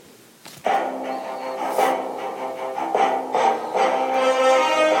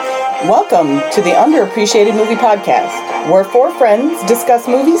Welcome to the Underappreciated Movie Podcast, where four friends discuss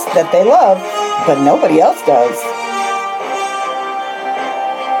movies that they love, but nobody else does.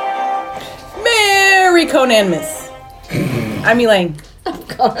 Merry Conan, miss. I'm Elaine.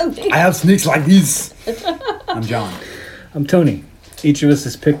 I have sneaks like these. I'm John. I'm Tony. Each of us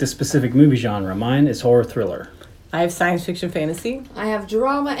has picked a specific movie genre. Mine is horror thriller. I have science fiction fantasy. I have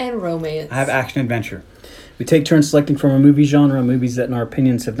drama and romance. I have action adventure. We take turns selecting from a movie genre movies that in our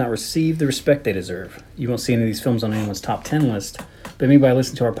opinions have not received the respect they deserve. You won't see any of these films on anyone's top 10 list, but maybe by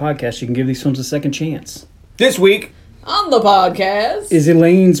listening to our podcast you can give these films a second chance. This week On the podcast Is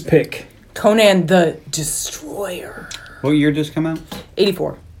Elaine's pick. Conan the Destroyer. What year did this come out?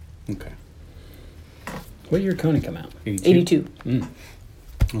 84. Okay. What year did Conan come out? 82. I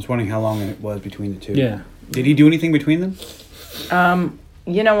was wondering how long it was between the two. Yeah. Did he do anything between them?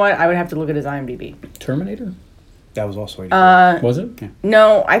 You know what? I would have to look at his IMDb. Terminator? That was also 84. Was it? Yeah.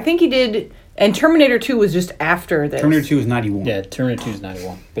 No, I think he did. And Terminator 2 was just after this. Terminator 2 was 91. Yeah, Terminator 2 is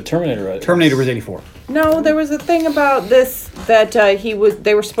 91. But Terminator... Terminator was 84. No, there was a thing about this that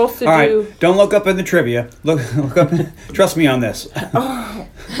they were supposed to All do. right, don't look up in the trivia. Look up. Trust me on this.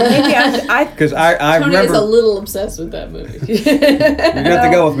 Maybe I Because I Tony remember... is a little obsessed with that movie. You're going to have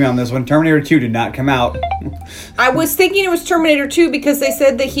to go with me on this one. Terminator 2 did not come out. I was thinking it was Terminator 2 because they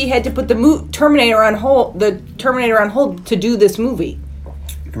said that he had to put the Terminator on hold. The Terminator on hold to do this movie.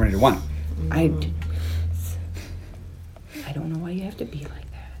 Terminator 1. I don't know why you have to be like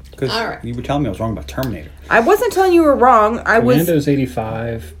that. Because All right. you were telling me I was wrong about Terminator. I wasn't telling you were wrong. Commando's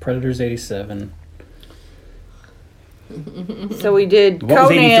 85. Predator's 87. So we did What was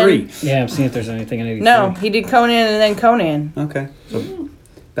Conan. 83? Yeah, I'm seeing if there's anything in 83. No, he did Conan and then Conan. Okay. So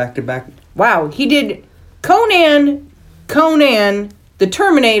back to back. Wow, he did Conan, the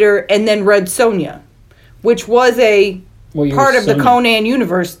Terminator, and then Red Sonja, which was a What year part was of the Sonja? Conan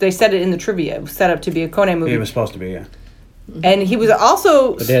universe. They said it in the trivia. It was set up to be a Conan movie. It was supposed to be, yeah. And he was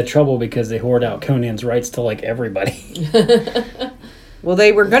also... But they had trouble because they hoard out Conan's rights to, like, everybody. Well,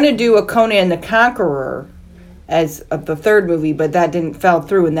 they were going to do a Conan the Conqueror as the third movie, but that didn't fell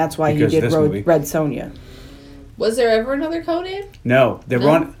through, and that's why Because he did this movie. Red Sonja. Was there ever another Conan? No, they were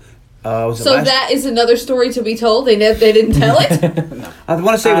on... was it So last... that is another story to be told. They didn't tell it. I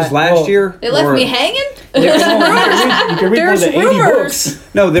want to say it was last year. They left or- me hanging. You can read There's one of the 80 rumors.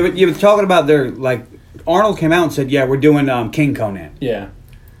 books. No, you were talking about their, like... Arnold came out and said, yeah, we're doing King Conan. Yeah.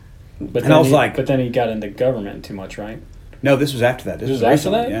 But And I was like... But then he got into government too much, right? No, this was after that. This was was after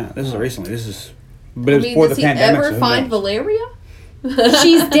recently. that? Yeah, this is recently. This is... But it was before does the he pandemic. so ever who find knows? Valeria?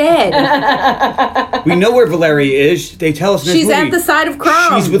 She's dead. We know where Valeria is. They tell us in this She's movie. at the side of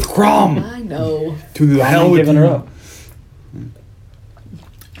Crom. She's with Crom. I know. To the I'm hell not with giving you. her up.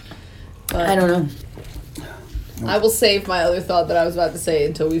 But I don't know. I will save my other thought that I was about to say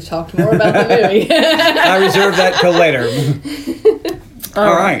until we've talked more about the movie. I reserve that till later.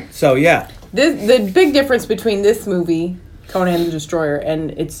 All right. So, yeah. The big difference between this movie, Conan the Destroyer, and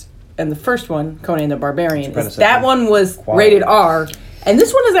the first one, Conan the Barbarian, is predecessor. that one was Quality. rated R, and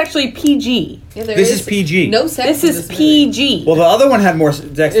this one is actually PG. Yeah, there This is PG. No sex. This in is movie. PG. Well, the other one had more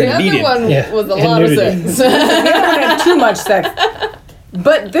sex The than other needed. one Yeah. was a And lot of nudity. sex. They don't have too much sex.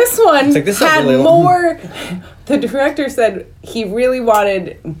 But this one like, this is had really long. more. The director said he really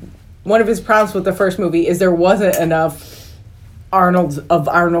wanted. One of his problems with the first movie is there wasn't enough Arnold's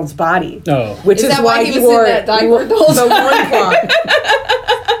body. Oh. Which Is is that why why he he was in wore that diaper he wore the whole the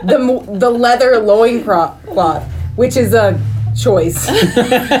loincloth. the leather loincloth, which is a choice. I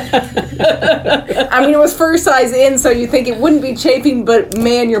mean, it was first size in, so you think it wouldn't be chafing, but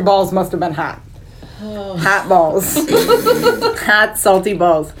man, your balls must have been hot. Hot balls. Hot, salty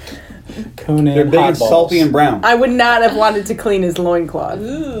balls. Conan They're big hot and balls. salty and brown. I would not have wanted to clean his loincloth.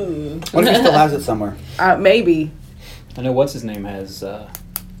 What if he still has it somewhere? Maybe. I know what's his name has.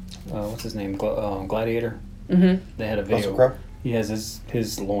 What's his name? Gladiator. Mm-hmm. They had a Russell video. Crowe? He has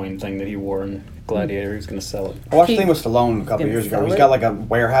his loin thing that he wore in Gladiator. He's gonna sell it. I watched a thing with Stallone a couple Gonna years ago. sell He's it? got like a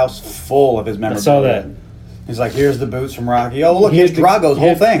warehouse full of his memorabilia. saw that. He's like, here's the boots from Rocky. Oh, look, here's Drago's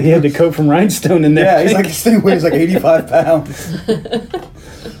whole thing. He had the coat from Rhinestone in there. Yeah, he's like, this thing weighs like 85 pounds.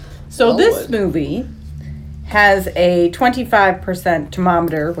 So this would. movie has a 25%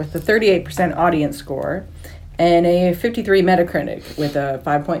 thermometer with a 38% audience score and a 53 Metacritic with a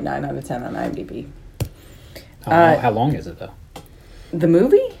 5.9 out of 10 on IMDb. How long is it though? The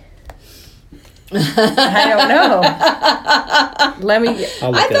movie? I don't know. Let me.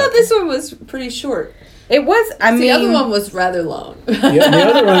 I'll I look it thought up. this one was pretty short. It was. I mean, The other one was rather long. The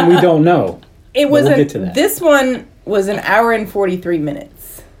other one we don't know. It was. we'll get to that. This one was an hour and 43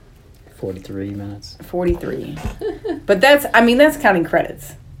 minutes. 43 minutes. 43. But that's counting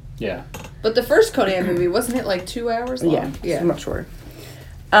credits. Yeah. But the first Conan movie, wasn't it like 2 hours long? Yeah, it's much shorter.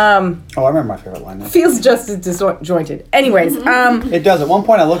 Oh, I remember my favorite line now. Feels just as disjointed. Anyways, It does. At one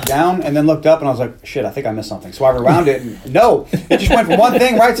point, I looked down and then looked up, and I was like, "Shit, I think I missed something." So I rewound it, and no, it just went from one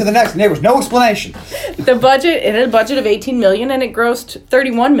thing right to the next, and there was no explanation. the budget, it had a budget of $18 million, and it grossed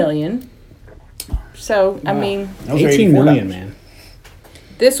 $31 million. So, I mean, Those are 18 $84. million, man.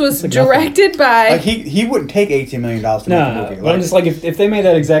 this was That's like directed by... Like he wouldn't take $18 million to make a No, movie. but I'm just like, if they made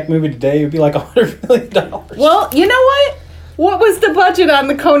that exact movie today, it would be like $100 million. Well, you know what? What was the budget on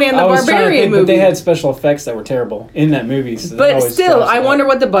the Conan the I was trying to Barbarian think, movie? but they had special effects that were terrible in that movie. So that But always still, throws I it wonder up.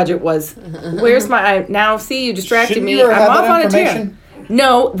 what the budget was. Where's my... now, see, you distracted Shouldn't me. you I'm have off that on a tear. information?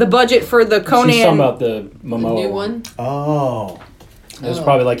 No, the budget for the Conan... She's talking about the Momoa New one? Oh, It was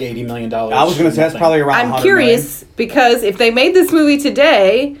probably like $80 million. I was going to say that's probably around. I'm 100 curious because if they made this movie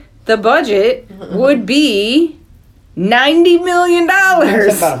today, the budget would be $90 million. million.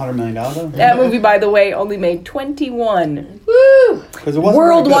 That's about $100 million though. That movie, by the way, only made 21. Woo! Because it wasn't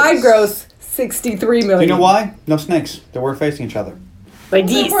Worldwide very good. gross 63 million. Do you know why? No snakes. They weren't facing each other. Like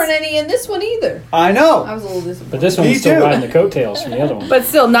There these. weren't any in this one either. I know. I was a little disappointed. But this one Me was still too. riding the coattails from the other one. But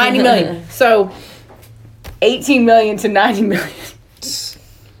still 90 million. So 18 million to 90 million.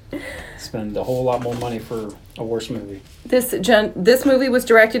 Spend a whole lot more money for a worse movie. This movie was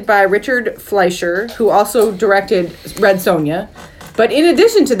directed by Richard Fleischer, who also directed Red Sonja. But in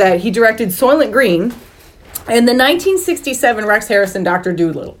addition to that, he directed Soylent Green and the 1967 Rex Harrison Dr.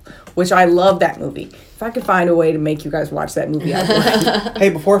 Dolittle, which I love that movie. If I could find a way to make you guys watch that movie, I would. Hey,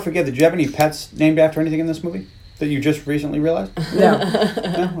 before I forget, did you have any pets named after anything in this movie that you just recently realized? No.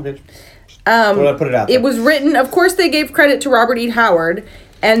 No? Okay. Thought I'd put it out there. It was written, of course, they gave credit to Robert E. Howard.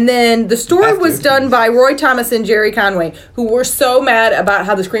 And then the story Have to. was done by Roy Thomas and Jerry Conway, who were so mad about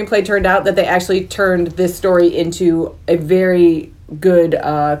how the screenplay turned out that they actually turned this story into a very good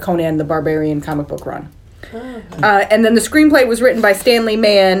Conan the Barbarian comic book run. And then the screenplay was written by Stanley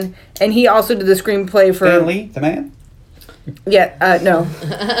Mann, and he also did the screenplay for... Stan Lee, the man? Yeah, no.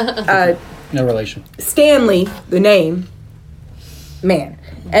 No relation. Stanley, the name, Mann.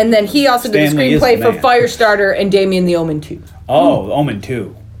 And then he also did the Stanley is screenplay the for man. Firestarter and Damien the Omen 2. Oh, Omen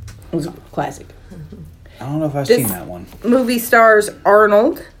 2. It was a classic. I don't know if I've This- seen that one. Movie stars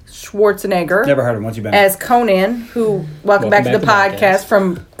Arnold Schwarzenegger Never heard of him. What's he been? as Conan, who welcome back to the podcast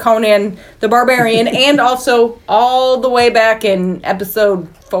from Conan the Barbarian, and also all the way back in episode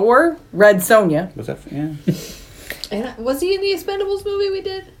 4, Red Sonja. Was that? Yeah. And was he in the Expendables movie we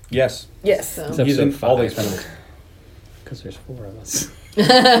did? Yes. Yes. So. It's He's episode in all the 5. Expendables. Because there's 4 of us.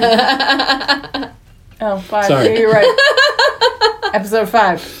 Oh, 5. Sorry. Yeah, you're right. Episode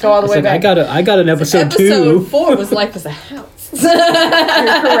 5. Go all the way Said, back. I got an episode Episode 2. 4 was Life as a House.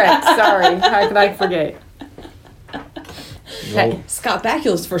 You're correct. Sorry. How could I forget? Okay. Scott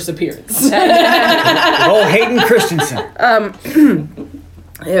Bakula's first appearance. Oh, Hayden Christensen.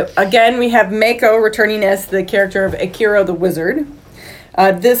 Again, we have Mako returning as the character of Akira the Wizard.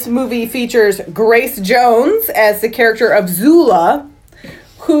 This movie features Grace Jones as the character of Zula,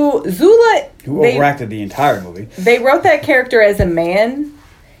 who Who overacted the entire movie. they wrote that character as a man,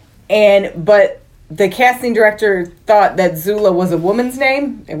 but the casting director thought that Zula was a woman's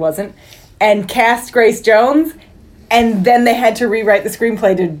name. It wasn't, and cast Grace Jones, and then they had to rewrite the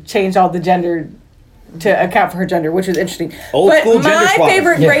screenplay to change all the gender to account for her gender, which was interesting. Old school gender my swapping.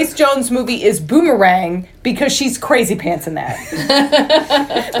 favorite Yeah. Grace Jones movie is Boomerang because she's crazy pants in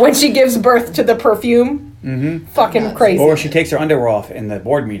that. When she gives birth to the perfume, fucking crazy, Or she takes her underwear off in the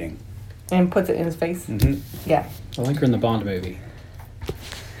board meeting. and puts it in his face. Yeah. I like her in the Bond movie.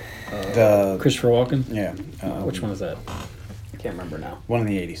 The Christopher Walken. yeah. Which one is that? I can't remember now. One in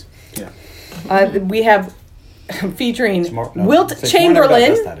the 80s. Yeah. We have featuring No, Wilt say Smart Never Chamberlain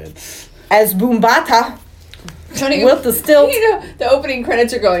Does that. as Boombata. Tony, Wilt is still you know, the opening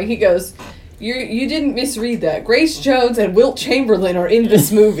credits are going. He goes, "You didn't misread that. Grace Jones and Wilt Chamberlain are in this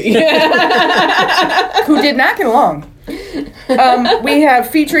movie." who did not get along. We have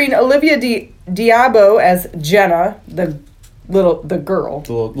featuring Olivia Diabo as Jenna, the girl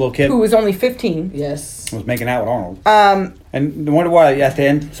The little kid who was only 15. Yes. was making out with Arnold. And I wonder why at the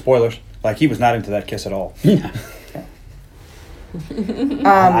end, spoilers, like he was not into that kiss at all. I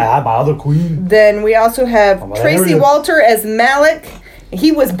am my other queen. Then we also have well, there Tracy it is. Walter as Malik.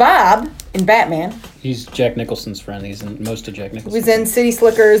 He was Bob in Batman. He's Jack Nicholson's friend. He's in most of Jack He Nicholson's. was in City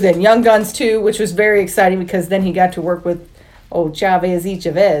Slickers and Young Guns 2, which was very exciting because then he got to work with old Chavez y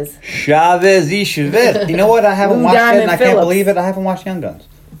Chavez. Chavez y Chavez. You know what? I haven't Lou watched it, Diamond and I Phillips. can't believe it. I haven't watched Young Guns.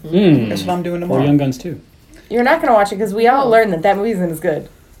 That's what I'm doing Or tomorrow. Young Guns 2. You're not going to watch it because we all learned that movie isn't as good.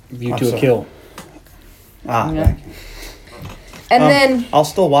 View I'm to a sorry. Kill. Ah, Yeah. thank you. And then I'll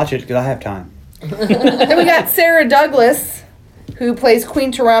still watch it because I have time. Then we got Sarah Douglas, who plays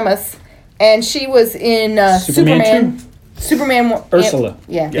Queen Taramis, and she was in Superman Superman. Ursula.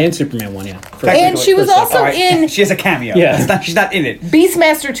 Yeah. And Superman 1, yeah. And she was also All right, in She has a cameo. Yeah. She's not in it.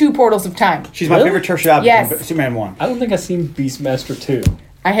 Beastmaster 2 Portals of Time. She's my Really? favorite tertiary object Yes. in Superman 1. I don't think I've seen Beastmaster 2.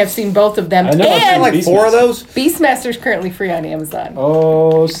 I have seen both of them. I know I've seen And Like 4 of those? Beastmaster's currently free on Amazon.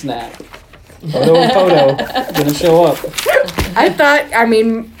 Oh, snap. Photo. Gonna show up. I thought,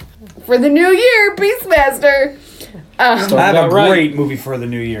 for the new year, Beastmaster. I have out a right. great movie for the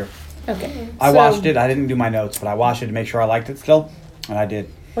new year. Okay. I watched it. I didn't do my notes, but I watched it to make sure I liked it still, and I did.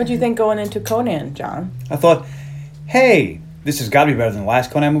 What do you think going into Conan, John? I thought, hey, this has got to be better than the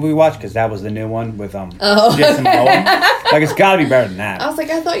last Conan movie we watched because that was the new one with Jason Momoa. Like it's got to be better than that. I was like,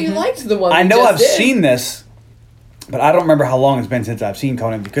 I thought you liked the one. I we know just I've did. seen this, but I don't remember how long it's been since I've seen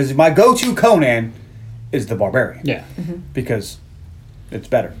Conan because my go-to Conan is the Barbarian. Yeah. Because it's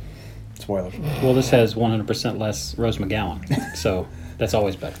better. Spoilers. Well, this has 100% less Rose McGowan, so that's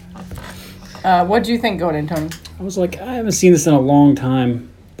always better. What do you think going in, Tony? I was like, I haven't seen this in a long time,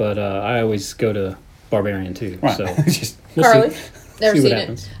 but I always go to Barbarian too. Right. So Just we'll Carly? see. Never See what seen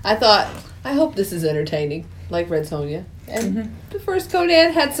happens. it. I thought, I hope this is entertaining, like Red Sonja. And the first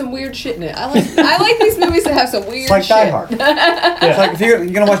Conan had some weird shit in it. I like these movies that have some weird it's like shit. Die Hard. It's like if you're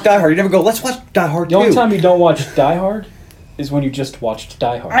going to watch Die Hard, you never go, let's watch Die Hard 2. The only time you don't watch Die Hard is when you just watched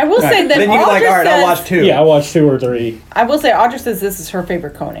Die Hard. I will say that Then you're like, all right, I'll watch 2. Yeah, I watched 2 or 3. I will say Audra says this is her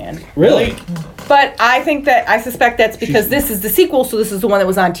favorite Conan. Really? But I suspect that's because this is the sequel, so this is the one that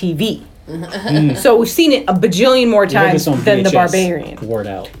was on TV. So we've seen it a bajillion more We had this times on than the VHS. Barbarian. Word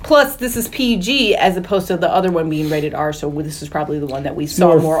out. Plus, this is PG as opposed to the other one being rated R, so this is probably the one that we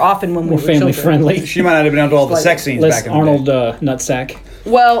saw more often when we more were family children. friendly. She might not have been able to all the sex scenes Less back in the Arnold day. nutsack.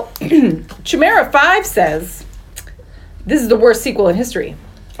 Well, Chimera 5 says this is the worst sequel in history.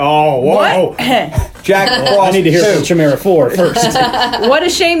 Oh, whoa. What? Jack Frost I need to hear 2. from Chimera 4 first. What a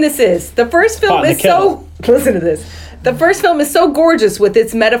shame this is. The first film Pot in is the kettle. so... Listen to this. The first film is so gorgeous with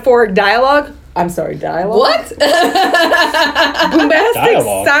its metaphoric dialogue. I'm sorry, dialogue? What? Bombastic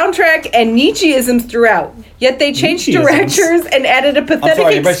Dialogue. soundtrack and Nietzscheisms throughout. Yet they changed Nietzscheisms. directors and added a I'm pathetic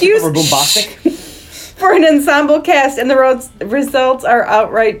sorry, everybody skip excuse over Boombastic? for an ensemble cast, and the results are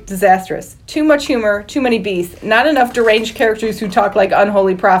outright disastrous. Too much humor, too many beasts, not enough deranged characters who talk like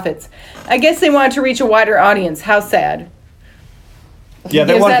unholy prophets. I guess they wanted to reach a wider audience. How sad. Yeah,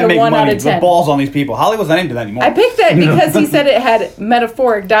 they Gives wanted that to a make 1 out money. of The 10. balls on these people. Hollywood's not into that anymore. I picked that because he said it had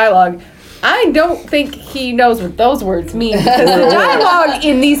metaphoric dialogue. I don't think he knows what those words mean because the dialogue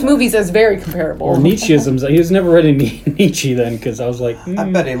in these movies is very comparable. Or Nietzscheisms. He was never read any Nietzsche then because I was like, I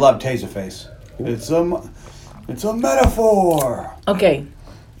bet they love Taserface. It's a metaphor. Okay.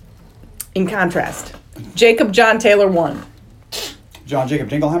 In contrast, Jacob John Taylor 1 John Jacob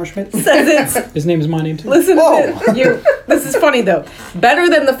Jingleheimer Schmidt? says it's his name is my name too. listen Whoa. to this. This is funny though. Better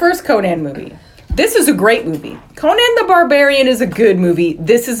than the first Conan movie. This is a great movie. Conan the Barbarian is a good movie.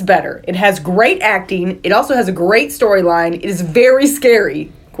 This is better. It has great acting. It also has a great storyline. It is very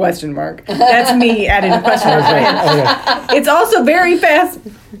scary. Question mark. That's me adding a question mark. It's also very fast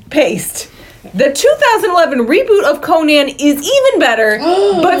paced. The 2011 reboot of Conan is even better,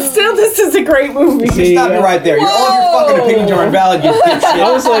 but still, this is a great movie. See, Stop you right there. All of your fucking opinions are invalid, you dipshit.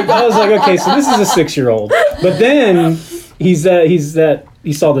 I was like, okay, so this is a 6-year-old. But then he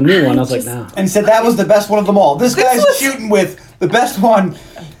saw the new one. I was like, no. And said that was the best one of them all. This guy's shooting with the best one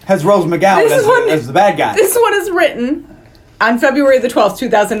has Rose McGowan as the bad guy. This one is written on February the 12th,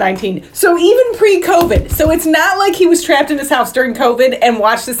 2019. So even pre-COVID. So it's not like he was trapped in his house during COVID and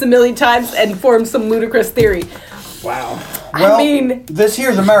watched this a million times and formed some ludicrous theory. Wow. Well, I mean, this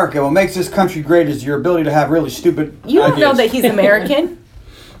here's America. What makes this country great is your ability to have really stupid you don't know ideas. that he's American.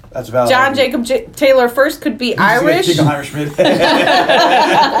 That's valid. John Jacob Taylor first could be Irish. Jingleheimer Schmidt.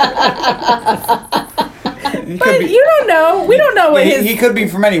 But you don't know. We don't know what his... He could be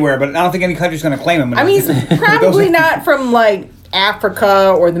from anywhere, but I don't think any country's going to claim him. I mean, he's probably not from, like,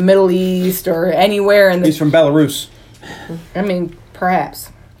 Africa or the Middle East or anywhere in the... He's from Belarus. I mean, perhaps.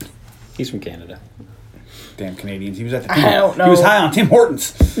 He's from Canada. Damn Canadians. He was at the I don't know. He was high on Tim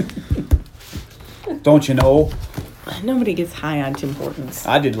Hortons. Don't you know? Nobody gets high on Tim Hortons.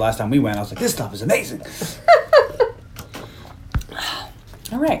 I did the last time we went. I was like, this stuff is amazing.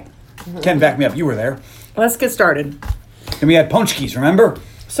 All right. Ken, back me up. You were there. Let's get started. And we had Punchkis, remember?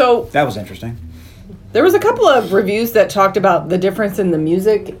 So That was interesting. there was a couple of reviews that talked about the difference in the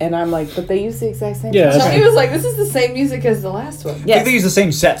music, and I'm like, but they use the exact same Yeah, song. that's- He was like, this is the same music as the last one. I think Yes, they use the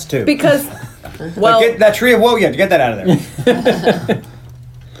same sets, too. because, well, Get that tree of woe, yeah, get that out of there.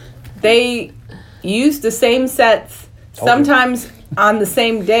 they used the same sets sometimes on the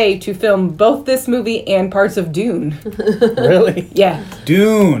same day to film both this movie and parts of Dune. Really? Yeah.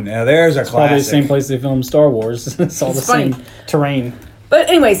 Dune. Now there's a Probably the classic. same place they filmed Star Wars. It's all It's the funny. same terrain. But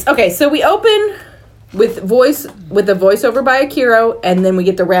anyways, okay, so we open with a voiceover by Akira, and then we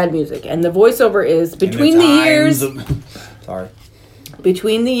get the rad music. And the voiceover is between the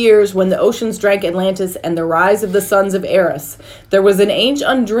years when the oceans drank Atlantis and the rise of the sons of Eris, there was an age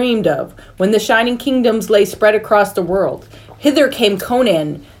undreamed of, when the shining kingdoms lay spread across the world. Hither came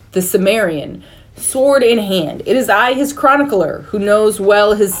Conan, the Cimmerian, sword in hand. It is I, his chronicler, who knows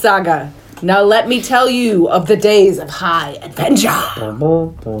well his saga. Now let me tell you of the days of high adventure.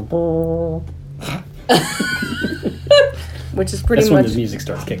 Which is pretty That's when much... the music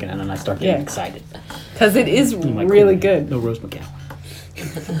starts kicking in and I start getting excited. Because it is I'm like, really cool. good. No Rose McGowan.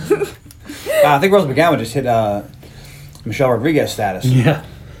 I think Rose McGowan just hit Michelle Rodriguez status. Yeah.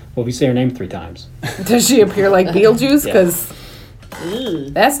 Well, we say her name 3 times. Does she appear like Beetlejuice? Yeah. Because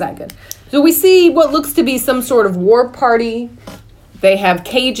that's not good. So we see what looks to be some sort of war party. They have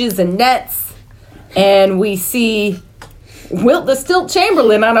cages and nets. And we see Wilt the Stilt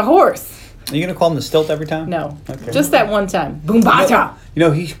Chamberlain on a horse. Are you going to call him the stilt every time? No. Okay. Just that one time. Boombata! You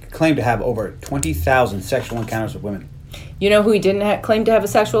know, he claimed to have over 20,000 sexual encounters with women. You know who he didn't claim to have a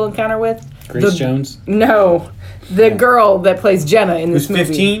sexual encounter with? Grace Jones. No. The girl that plays Jenna in this Who's movie.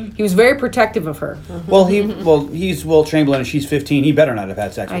 15? He was very protective of her. Well, he's Wilt Chamberlain and she's 15. He better not have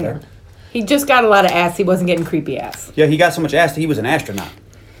had sex with her. He just got a lot of ass. He wasn't getting creepy ass. Yeah, he got so much ass that he was an astronaut.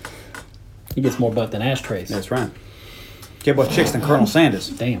 He gets more butt than ashtrays. That's right. Get more chicks than Colonel Sanders.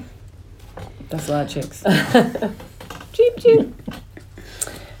 Damn. That's a lot of chicks. Cheep, cheep.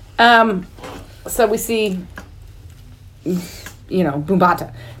 So we see,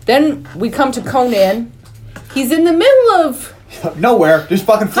 Boombata. Then we come to Conan. He's in the middle of... Nowhere, just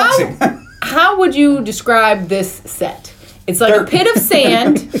fucking flexing. How would you describe this set? It's like a pit of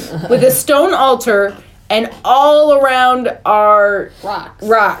sand with a stone altar, and all around are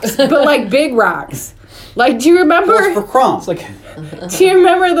rocks, but like big rocks. Like, do you remember? What's for crumbs? It's like Do you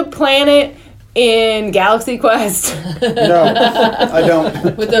remember the planet in Galaxy Quest? No, I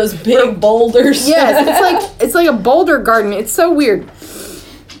don't. With those big boulders. Yes, it's like a boulder garden. It's so weird.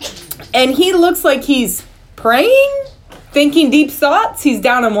 And he looks like he's praying, thinking deep thoughts. He's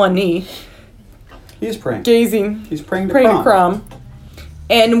down on one knee, He's praying. gazing, He's praying to praying to Crom. Crom.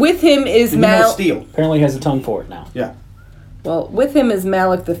 And with him is And he knows Mal. steel. apparently he has a tongue for it now. Yeah. Well, with him is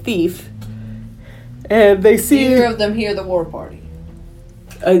Malik the thief. And they see Neither of them hear the war party.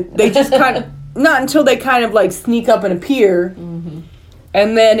 they just kind of not until they kind of like sneak up and appear,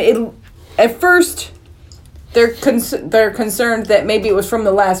 and then at first they're concerned that maybe it was from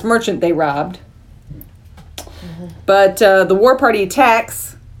the last merchant they robbed, but the war party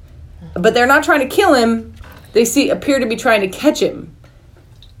attacks, but they're not trying to kill him. They appear to be trying to catch him,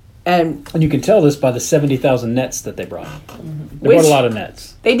 and And you can tell this by the 70,000 nets that they brought. They Which- brought a lot of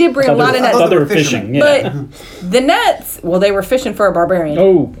nets. they did bring a lot of I thought nets. they were fishing. Yeah. But the nets, well, they were fishing for a barbarian.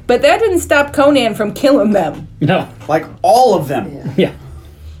 Oh, But that didn't stop Conan from killing them. no. Like all of them. Yeah.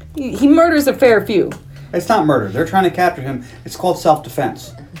 He murders a fair few. It's not murder. They're trying to capture him. It's called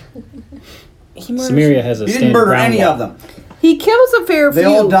self-defense. He murders. Samaria has a He didn't standard murder ground any law. of them. He kills a fair few. They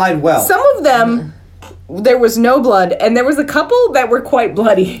all died well. Some of them, there was no blood, and there was a couple that were quite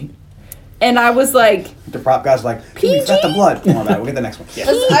bloody. And I was like, The prop guy's like, we've got the blood. Don't worry about it. We'll get the next one. Yeah.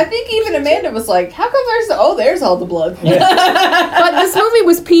 I think even Amanda was like, how come there's all the blood? but this movie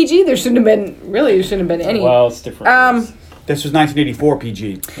was PG. There shouldn't have been any. Well, it's different. This was 1984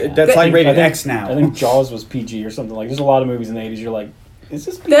 PG. That's But- like rated I think- X now. I think Jaws was PG or something like. There's a lot of movies in the 80s. You're like, is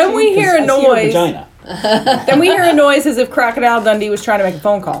this PG? Then we hear a 'Cause I see her noise. vagina. Then we hear a noise as if Crocodile Dundee was trying to make a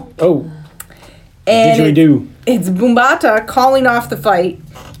phone call. Oh, And didgeridoo. it's Boombata calling off the fight,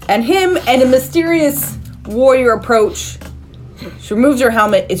 and him and a mysterious warrior approach. She removes her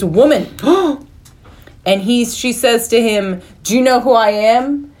helmet. It's a woman. And she says to him, "Do you know who I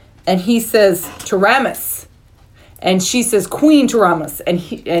am?" And he says, "Taramis." And she says, "Queen Taramis." And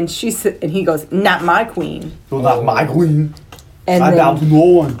he goes, "Not my queen." You're not my queen. And I bow to then, no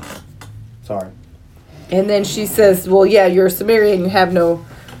one. Sorry. and then she says, "Well, yeah, you're a Sumerian. You have no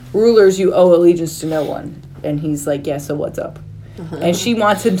rulers. You owe allegiance to no one." And he's like, "Yeah, so what's up?" And she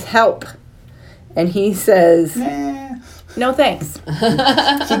wants his help. And he says, "No, thanks."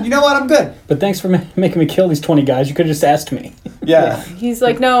 So you know what? I'm good. But thanks for making me kill these 20 guys. You could have just asked me. Yeah. He's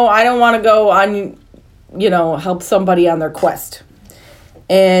like, "No, I don't want to go on, help somebody on their quest."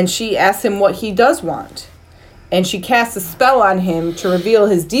 And she asks him what he does want. And she casts a spell on him to reveal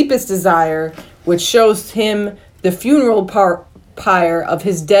his deepest desire, which shows him the funeral pyre of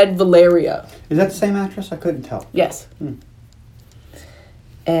his dead Valeria. Is that the same actress? I couldn't tell. Yes.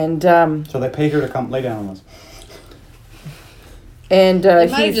 And So they paid her to come lay down on us. and They might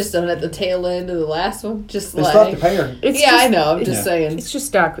have he's just done it at the tail end of the last one. Just They still have like, to pay her. it's yeah, just, I know. I'm just saying. It's just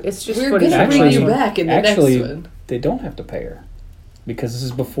stock. It's just We're footage. gonna from bring last you one. back in the Actually, next one. they don't have to pay her because this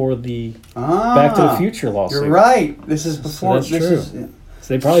is before the Ah, Back to the Future lawsuit. You're right. This is before. that's this true. is.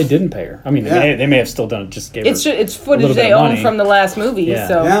 So they probably didn't pay her. I mean, Yeah. they may have still done it. Just gave It's her. it's a footage little bit they of own money. from the last movie. Yeah.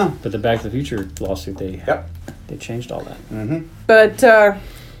 So, Yeah. But the Back to the Future lawsuit, they changed all that. Mm-hmm. but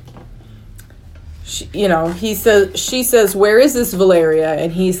she says, "Where is this Valeria?"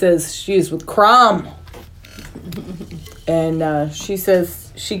 And he says, "She's with Crom." And she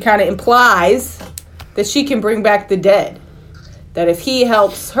says, she kind of implies that she can bring back the dead. That if he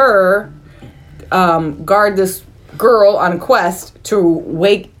helps her guard this girl on a quest to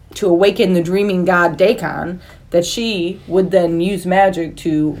awaken the dreaming god Dagon, that she would then use magic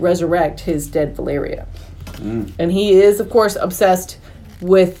to resurrect his dead Valeria. And he is, of course, obsessed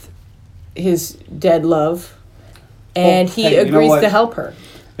with his dead love, and Well, he hey, you know agrees what? to help her.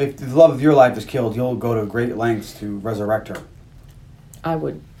 If the love of your life is killed, you'll go to great lengths to resurrect her. I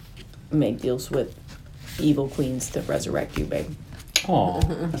would make deals with evil queens to resurrect you, babe. Oh,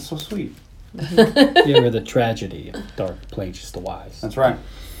 That's so sweet. you ever the tragedy of dark plagues the wise? That's right.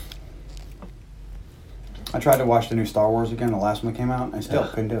 I tried to watch the new Star Wars again, the last one that came out, and I still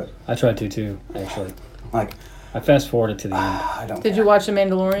couldn't do it. I tried to too, actually. Like, I fast forwarded to the end. I don't. Did you watch The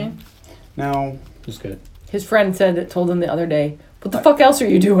Mandalorian? No. It was good. His friend told him the other day, "What the fuck else are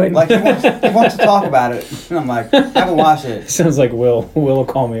you doing?" Like, he wants to talk about it. And I'm like, I haven't watched it. Sounds like Will. Will will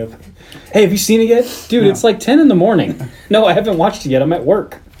call me up. Hey, have you seen it yet? Dude, No. it's like 10 in the morning. No, I haven't watched it yet. I'm at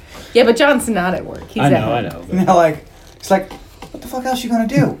work. Yeah, but John's not at work. He's I at know, home. I know. And But they're like, it's like, what the fuck else you gonna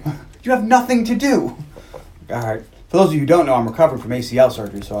do? You have nothing to do. All right. For those of you who don't know, I'm recovering from ACL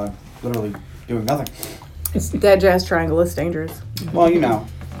surgery, so I'm literally doing nothing. That jazz triangle is dangerous. Well, you know,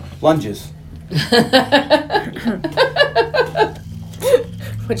 lunges.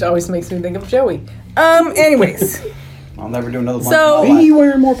 Which always makes me think of Joey. Anyways. I'll never do another lunge. So- in my life. be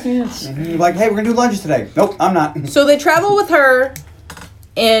wearing more pants. Mhm. Like, hey, we're gonna do lunges today. Nope, I'm not. So they travel with her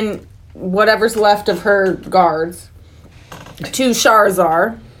and whatever's left of her guards to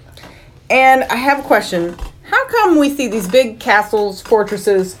Sharzar. And I have a question. How come we see these big castles,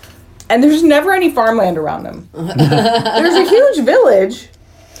 fortresses, and there's never any farmland around them? There's a huge village,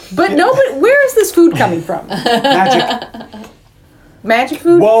 but nobody. Where is this food coming from? Magic. Magic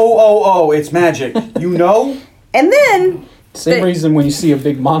food? Whoa, it's magic. You know? And then Same They- reason when you see a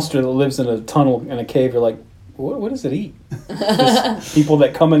big monster that lives in a tunnel in a cave, you're like, what does it eat? Just people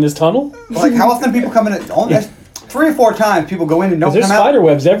that come in this tunnel? Like, how often do people come in? Only 3 or 4 times people go in and don't 'Cause there's come out. spider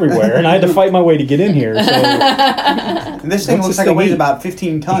webs everywhere, and I had to fight my way to get in here. So And this thing What's looks this like it thing weighs eat? about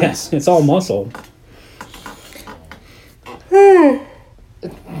 15 tons. yes, it's all muscle. The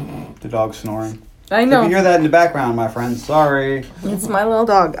dog's snoring. I If know. you hear that in the background, my friend, sorry. It's my little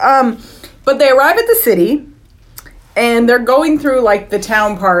dog. But they arrive at the city, and they're going through like the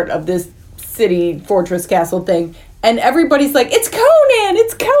town part of this city fortress castle thing, and everybody's like, "It's Conan!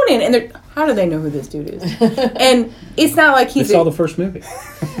 It's Conan!" And they're, how do they know who this dude is? And it's not like They he's, saw the first movie.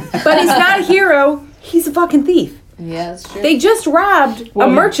 but he's not a hero. He's a fucking thief. Yeah, that's true. They just robbed Well,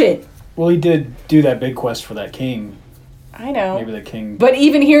 a merchant. Well, he did do that big quest for that king. I know. Maybe the king. But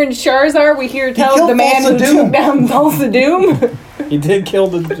even here in Sharzar, we hear tell killed the man who Thulsa Doom. took down Thulsa Doom. He did kill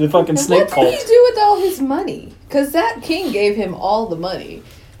the fucking snake What did he cult. do with all his money? Because that king gave him all the money.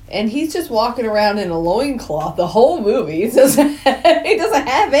 And he's just walking around in a loincloth the whole movie. He doesn't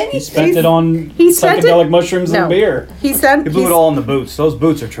have anything. He spent it on He spent psychedelic it- mushrooms No. and beer. He said He blew it all in the boots. Those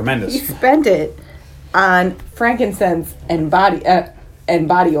boots are tremendous. He spent it on frankincense and body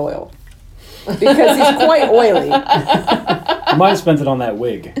oil because he's quite oily. He might have spent it on that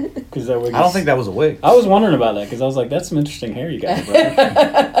wig. Because that wig I don't is- think that was a wig. I was wondering about that because I was like, that's some interesting hair you got,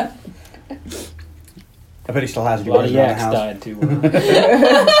 brother. I bet he still has it. A lot of He wears it yaks around the died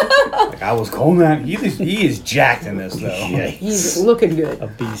too. Like, I was Conan. He is jacked in this, though. He's looking good. A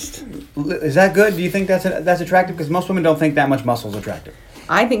beast. Is that good? Do you think that's attractive? Because most women don't think that much muscle is attractive.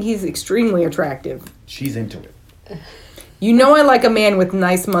 I think he's extremely attractive. She's into it. You know I like a man with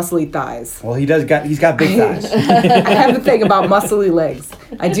nice muscly thighs. Well, he's got big thighs. I have a thing about muscly legs.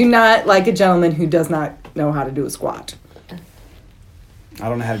 I do not like a gentleman who does not know how to do a squat. I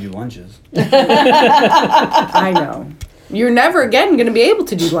don't know how to do lunges. I know. You're never again going to be able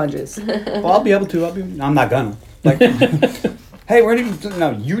to do lunges. Well, I'll be able to. I'm not gonna. Like, hey, where do you?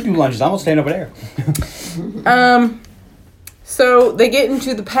 No, you do lunges. I'm gonna stand over there. So they get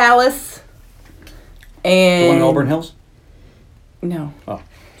into the palace, The one and in Auburn Hills. No. Oh,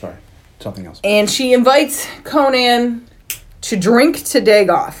 sorry. Something else. And she invites Conan to drink to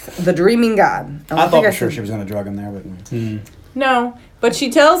Dagoth, the dreaming god. I thought for sure she was going to drug him there, but... No, but she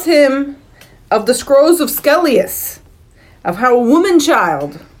tells him of the scrolls of Skellius, of how a woman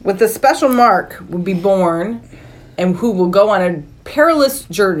child with a special mark will be born and who will go on a perilous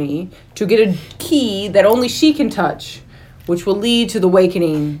journey to get a key that only she can touch, which will lead to the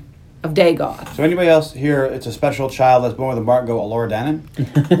awakening of Dagoth. So anybody else here, it's a special child that's born with a mark, go Laura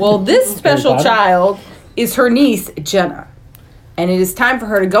Dannon? Well, this special child is her niece, Jenna. And it is time for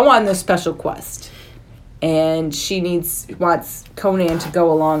her to go on this special quest. And she wants Conan to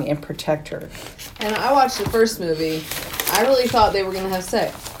go along and protect her. And I watched the first movie. I really thought they were gonna have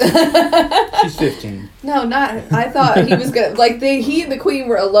sex. She's 15. No, not. I thought he was gonna he and the queen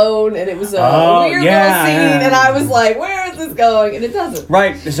were alone, and it was a weird little scene. Yeah. And I was like, "Where is this going?" And it doesn't.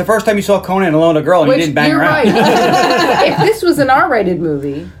 Right. It's the first time you saw Conan alone with a girl and he didn't bang you're her out. right. If this was an R-rated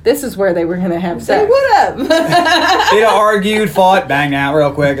movie, this is where they were going to have They sex. would have. They'd have argued, fought, banged out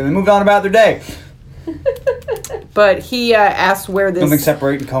real quick, and then moved on about their day. But he asked where this... Something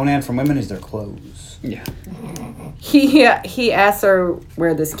separating Conan from women is their clothes. Yeah. He asks her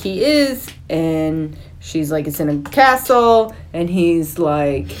where this key is, and she's like, it's in a castle, and he's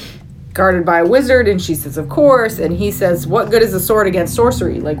like, guarded by a wizard, and she says, of course, and he says, what good is a sword against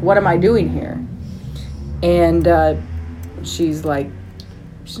sorcery? Like, what am I doing here? And she's like,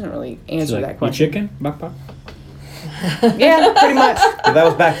 she doesn't really answer that question. You chicken? Bok bok? Yeah, pretty much. But that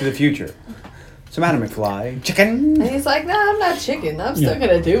was Back to the Future. What's the matter, McFly? Chicken? And he's like, "Nah, I'm not chicken. I'm still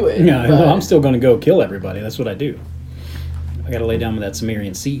gonna do it." Yeah, But- well, I'm still going to go kill everybody. That's what I do. I got to lay down with that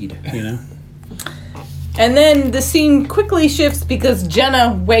Sumerian seed, you know? And then the scene quickly shifts because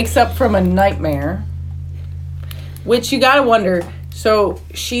Jenna wakes up from a nightmare. Which you gotta wonder. So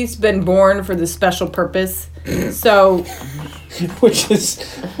she's been born for this special purpose. So Which is,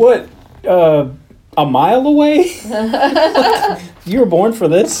 what, a mile away? You were born for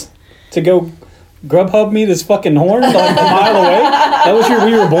this? To go Grubhub me this fucking horn like a mile away? That was what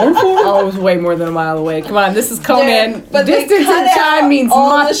you were born for? oh, it was way more than a mile away. Come on, this is Conan. But they Distance cut and time out means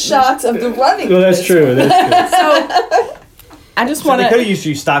all the much. shots of the running. Well, that's true. That's So I just So want they could have to. used to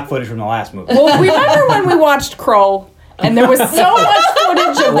use stock footage from the last movie. Well, remember when we watched Kroll? And there was so much footage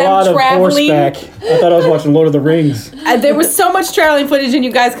of true. A lot them of traveling. horseback. I thought I was watching Lord of the Rings. There was so much traveling footage, and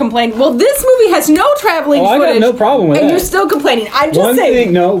you guys complained. Well, this movie has no traveling Oh, I footage. got no problem with and that. you're still complaining. I'm just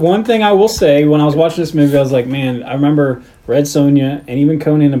saying. One thing I will say, when I was watching this movie, I was like, man, I remember Red Sonja and even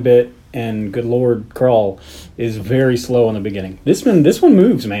Conan a bit, and good Lord, Crawl is very slow in the beginning. This one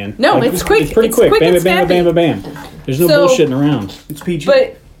moves, man. No, it's quick. It's pretty It's quick. quick Bam, and bam, bam, bam, bam, bam. There's no So- bullshitting around. It's PG.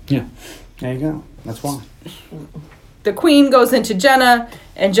 But Yeah. There you go. That's why. the queen goes into Jenna,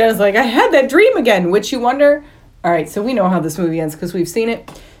 and Jenna's like, I had that dream again, which you wonder. All right, so we know how this movie ends because we've seen it.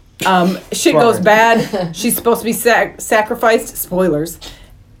 Shit goes bad. She's supposed to be sacrificed, spoilers,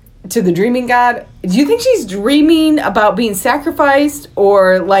 to the dreaming god. Do you think she's dreaming about being sacrificed,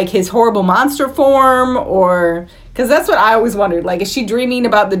 or like his horrible monster form, or... Because that's what I always wondered. Like, is she dreaming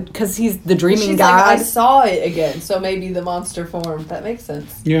about because he's the dreaming She's god? like, I saw it again, so maybe the monster form. That makes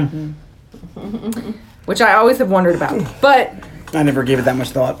sense. Yeah. Which I always have wondered about. But I never gave it that much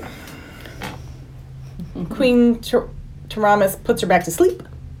thought. Queen Taramis puts her back to sleep.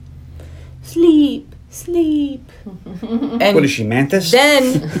 Sleep, sleep. And What is she, Mantis?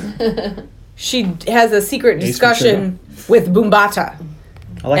 then she has a secret Ace discussion with Boombata.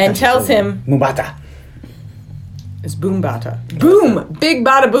 I like and that she tells says him- Mubata. It's Boombata. Boom! Big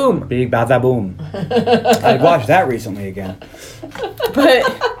bada boom. Big bada boom. I watched that recently again.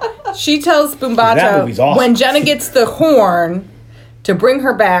 But she tells That Boombata movie's awesome. when Jenna gets the horn to bring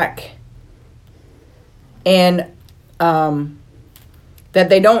her back, and that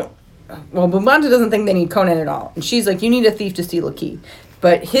they don't. Well, Boombata doesn't think they need Conan at all, and she's like, "You need a thief to steal a key."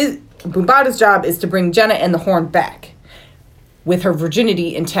 But Boombata's job is to bring Jenna and the horn back with her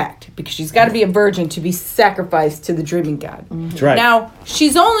virginity intact, because she's got to be a virgin to be sacrificed to the dreaming god. That's right. Now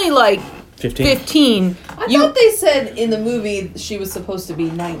she's only like 15. 15. I thought they said in the movie she was supposed to be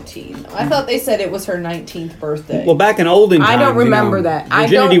 19. I thought they said it was her 19th birthday. Well, back in olden times, I don't remember that. I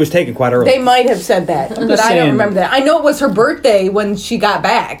Virginity don't- was taken quite early. They might have said that, but just I don't saying. remember that. I know it was her birthday when she got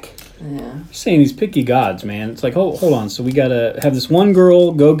back. yeah. Saying these picky gods, man. It's like, hold on. So we gotta have this one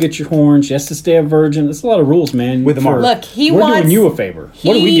girl go get your horn. She has to stay a virgin. That's a lot of rules, man. With the mark. Look, We're doing you a favor.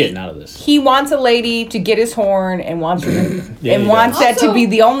 What are we getting out of this? He wants a lady to get his horn and wants her to, Yeah, and he wants that to Also, be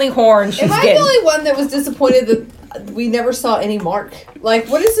the only horn she's Am I the getting. only one that was disappointed that we never saw any mark? Like,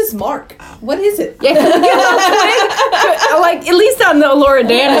 what is this mark? What is it? Yeah, can we get a little twig? Like, at least on the Laura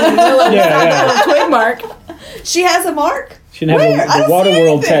Dannon, Yeah. a little twig mark. She has a mark? She didn't have I the don't see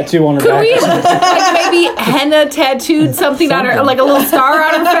Waterworld anything. tattoo on her Could back. we like maybe henna tattooed something on her, like a little star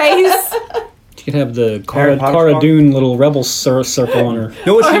on her face? She could have the Harry Potter Cara star? Dune little rebel circle on her.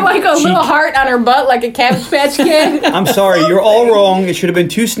 No, Or like a little heart on her butt, like a Cabbage Patch Kid. I'm sorry, you're all wrong. It should have been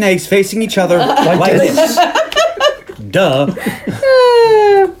two snakes facing each other like this. Duh.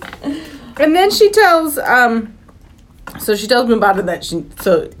 And then she tells, so she tells Mumbata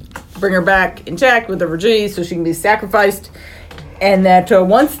that bring her back intact with the virginity so she can be sacrificed, and that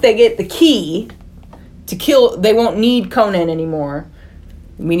once they get the key to kill, they won't need Conan anymore.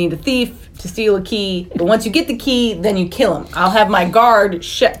 We need a thief to steal a key, but once you get the key, then you kill him. I'll have my guard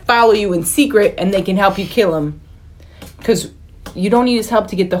follow you in secret, and they can help you kill him, because you don't need his help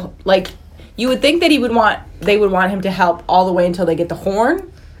to get the You would think that they would want him to help all the way until they get the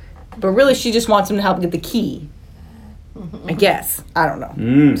horn, but really she just wants him to help get the key. I guess. I don't know.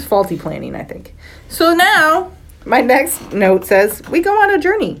 It's faulty planning, I think. So now, my next note says, we go on a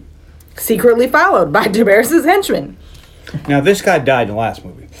journey, secretly followed by Tiberius's henchmen. Now, this guy died in the last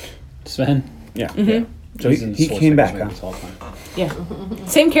movie. Sven. Yeah. So He- he came back, huh? All the time. Yeah.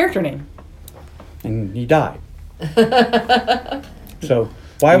 Same character name. And he died. So,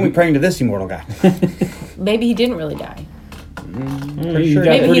 why are we praying to this immortal guy? Maybe he didn't really die. Pretty sure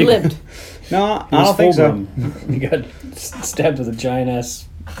Maybe he lived. No, I don't think so. He got stabbed with a giant ass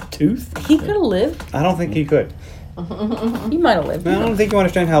tooth. He could have lived. I don't think he could. He might have lived. I don't think you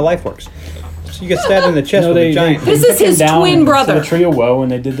understand how life works. So you get stabbed in the chest with a giant... This is his twin brother. The tree of woe,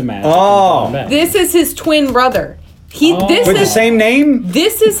 and they did the math. Oh. This is his twin brother. Oh. This With the is same name?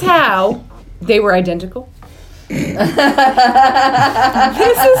 This is how they were identical. This is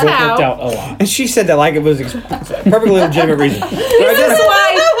Worked how. out a lot. And she said that like it was a perfectly legitimate reason.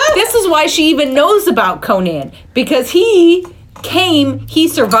 This is why she even knows about Conan, because he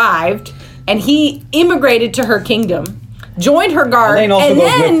survived, and he immigrated to her kingdom, joined her guard, Elaine also and goes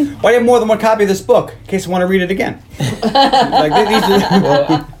then with, why do you have more than one copy of this book? In case I want to read it again. These are...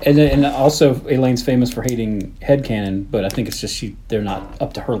 Well, and also Elaine's famous for hating headcanon, but I think it's just they're not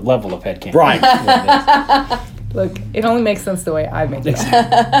up to her level of headcanon. Right. look, it only makes sense the way I make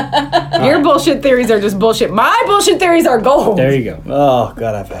it. Your bullshit theories are just bullshit. My bullshit theories are gold. There you go. Oh,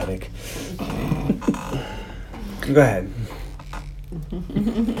 God, I have a headache. Go ahead.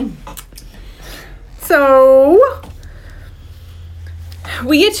 So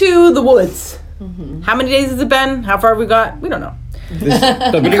we get to the woods. How many days has it been? How far have we got? We don't know. We don't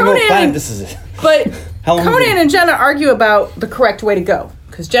know what Conan- planet this is. But How long is Conan it? and Jenna argue about the correct way to go.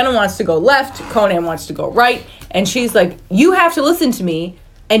 Because Jenna wants to go left, Conan wants to go right. And she's like, you have to listen to me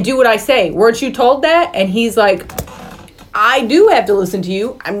and do what I say. Weren't you told that? And he's like, I do have to listen to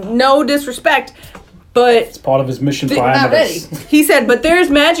you. I'm no disrespect. But It's part of his mission Not ready. parameters. he said, but there's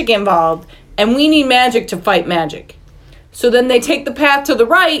magic involved. And we need magic to fight magic. So then they take the path to the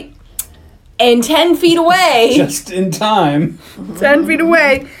right. And 10 feet away, Just in time. 10 feet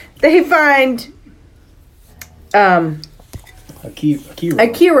away, they find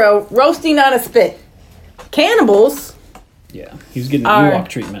Akira roasting on a spit. Cannibals. Yeah, he was getting Are- Ewok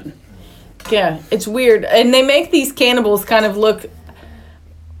treatment. Yeah, it's weird. And they make these cannibals kind of look,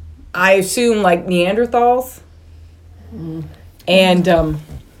 I assume, like Neanderthals. And,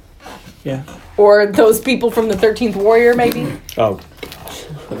 Yeah, or those people from the 13th Warrior, maybe? Oh.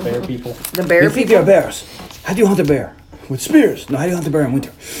 the bear people. The bear You think they're people. bears. How do you hunt a bear? With spears. No, how do you hunt a bear in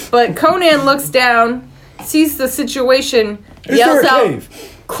winter? But Conan looks down, sees the situation, Is yells there a out,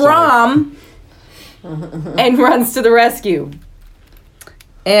 cave? Crom, and runs to the rescue.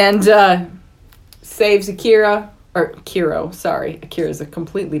 And saves Akira, or Kiro, sorry. Akira's a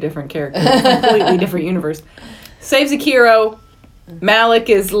completely different character, completely different universe. Saves Akira. Malik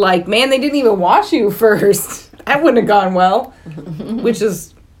is like, man, they didn't even wash you first. That wouldn't have gone well. Which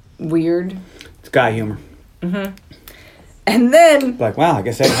is weird. It's guy humor. And then Like, wow, I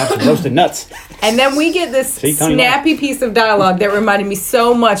guess I can have some roasted nuts. we get this See, Tony snappy piece of dialogue that reminded me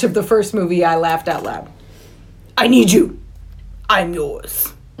so much of the first movie. I laughed out loud. I need you. I'm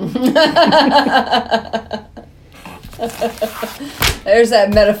yours. There's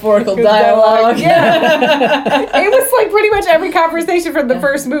that metaphorical dialogue. Yeah. It was like pretty much every conversation from the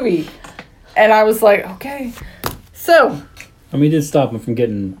first movie. And I was like, okay. So, I mean, he did stop him from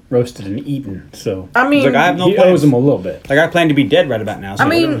getting roasted and eaten, so I mean, Like, I have no he plans. owes him a little bit. Like, I plan to be dead right about now. So I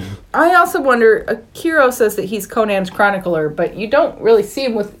mean, whatever. I also wonder, Akiro says that he's Conan's chronicler, but you don't really see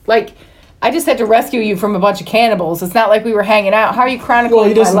him with, like, I just had to rescue you from a bunch of cannibals. It's not like we were hanging out. How are you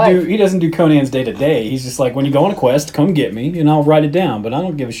chronicling Well, my life? he doesn't do Conan's day to day. He's just like, when you go on a quest, come get me, and I'll write it down. But I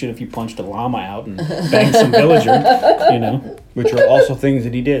don't give a shit if you punched a llama out and banged some villager, Which are also things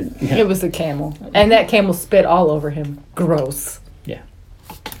that he did. Yeah. It was a camel. And that camel spit all over him. Gross. Yeah.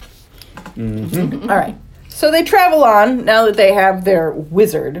 All right. So they travel on now that they have their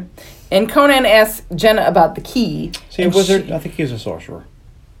wizard. And Conan asks Jenna about the key. See, a wizard? I think he's a sorcerer.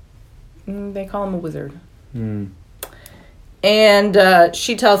 They call him a wizard. Hmm. And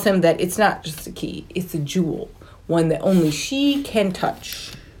she tells him that it's not just a key, it's a jewel. One that only she can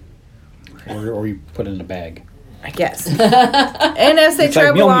touch. Or you put it in a bag. I guess. And as they It's like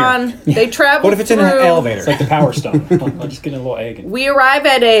travel Mjolnir. on, they travel What if it's in an through- elevator? It's like the Power Stone. I'll just get a little egg. We arrive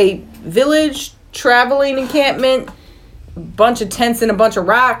at a village traveling encampment, bunch of tents and a bunch of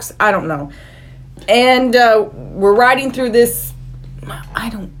rocks. I don't know. And we're riding through this,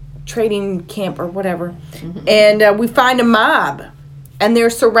 trading camp or whatever. Mm-hmm. And we find a mob. And they're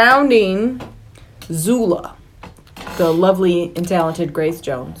surrounding Zula, the lovely and talented Grace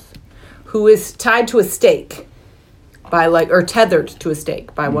Jones, who is tied to a stake or tethered to a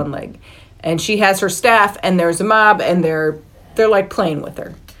stake by one leg. And she has her staff, and there's a mob, and they're like playing with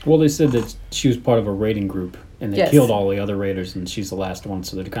her. Well, they said that she was part of a raiding group, and they Yes. killed all the other raiders, and she's the last one,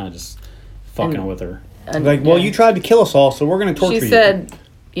 so they're kind of just fucking with her. And, Like, well, you tried to kill us all, so we're going to torture you. She said,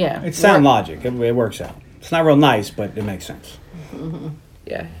 yeah. It's sound logic. It works out. It's not real nice, but it makes sense.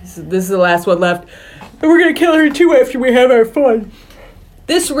 Yeah, this is the last one left. And we're going to kill her too after we have our fun.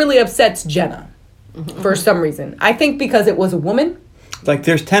 This really upsets Jenna for some reason. I think because it was a woman. Like,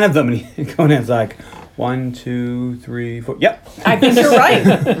 there's 10 of them, and Conan's like, 1, 2, 3, 4. Yep. I think you're right.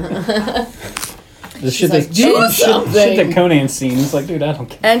 The shit, like, that, "Do shit something." that Conan's seen, it's like, dude, I don't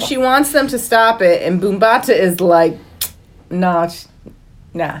care. And she wants them to stop it, and Boombata is like, nah.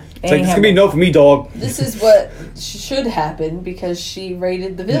 It's like, it's going to be no for me, dog. This is what should happen because she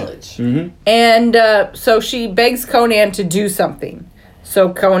raided the village. Mm-hmm. And so she begs Conan to do something.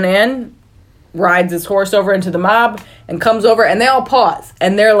 So Conan rides his horse over into the mob and comes over, and they all pause.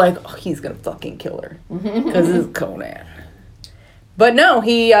 And they're like, oh, he's going to fucking kill her. Because it's Conan. But no,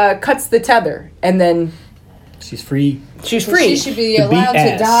 he cuts the tether, and then She's free. she's So free. she should be To beat allowed to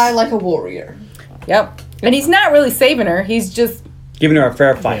ass. die like a warrior. Yep. And he's not really saving her. He's just Giving her a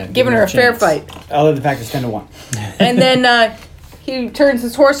fair fight. Yeah. giving her a fair chance. fight. I love the fact it's 10 to 1. And then he turns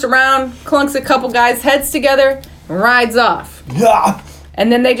his horse around, clunks a couple guys' heads together, and rides off. Yeah.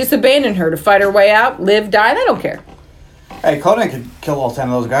 And then they just abandon her to fight her way out, live, die. They don't care. Hey, Conan could kill all 10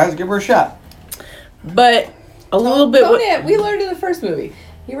 of those guys. Give her a shot. But a little bit. Conan, we learned in the first movie,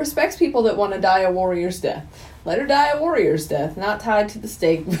 he respects people that want to die a warrior's death. Let her die a warrior's death, not tied to the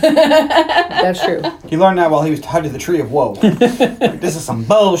stake. That's true. He learned that while he was tied to the tree of woe. Like, this is some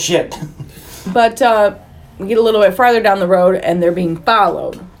bullshit. But we get a little bit farther down the road, and they're being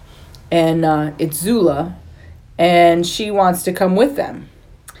followed. And it's Zula, and she wants to come with them.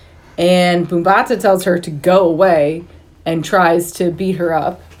 And Boombata tells her to go away and tries to beat her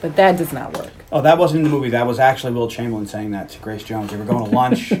up, but that does not work. Oh, that wasn't in the movie. That was actually Will Chamberlain saying that to Grace Jones. They were going to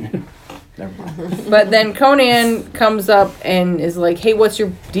lunch. Never mind. But then Conan comes up and is like, hey, what's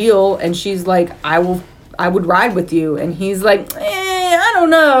your deal? And she's like, I would ride with you. And he's like, I don't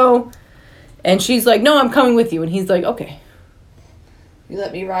know. And she's like, no, I'm coming with you. And he's like, okay. You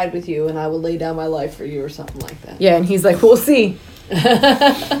let me ride with you and I will lay down my life for you or something like that. Yeah, and he's like, we'll see.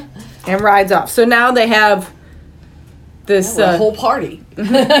 And rides off. So now they have this A whole party.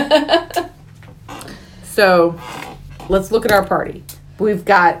 So let's look at our party. We've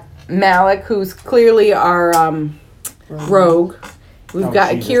got Malik, who's clearly our rogue. We've Oh,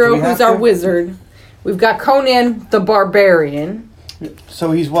 got Jesus. Akira, Do we have who's our to? wizard. We've got Conan, the barbarian.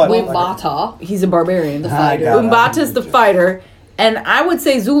 So he's what? Umbata, He's a barbarian. the I fighter. got it. Umbata's the fighter. And I would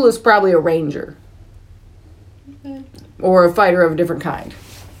say Zula's probably a ranger. Or a fighter of a different kind.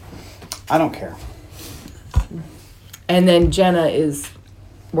 I don't care. And then Jenna is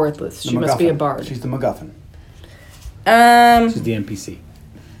worthless. She The must be a MacGuffin. bard. She's the MacGuffin. She's the NPC.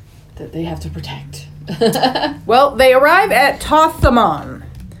 That they have to protect. Well, they arrive at Tothamon,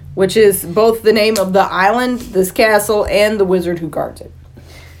 which is both the name of the island, this castle, and the wizard who guards it.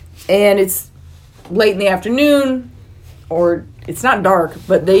 And it's late in the afternoon, or it's not dark,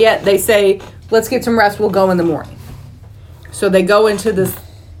 but they say, let's get some rest, we'll go in the morning. So they go into this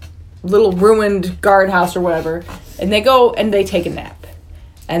little ruined guardhouse or whatever, and they go and they take a nap.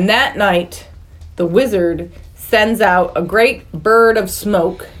 And that night, the wizard sends out a great bird of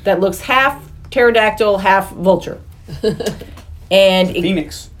smoke that looks half pterodactyl, half vulture. And it,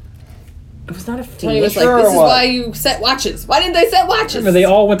 Phoenix. It was not a Tony feast. was like, this is why you set watches. Why didn't they set watches? Remember, they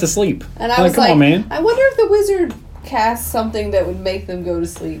all went to sleep. And I was come like, on, man. I wonder if the wizard cast something that would make them go to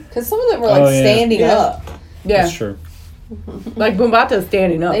sleep. Because some of them were like Oh, yeah. standing Yeah. up. Yeah, That's true. like Boombata's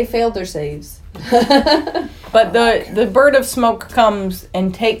standing up. They failed their saves. But the bird of smoke comes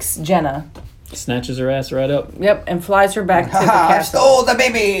and takes Jenna. Snatches her ass right up. Yep, and flies her back to the I castle. stole the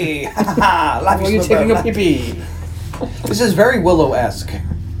baby! Life Were you is taking a baby. This is very Willow-esque.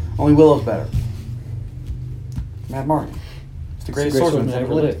 Only Willow's better. Mad Martin. It's the greatest swordsman that's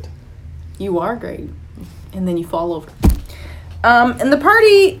ever lived. You are great. And then you fall over. And the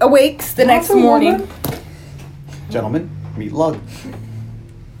party awakes the next morning. Gentlemen, meet Lug.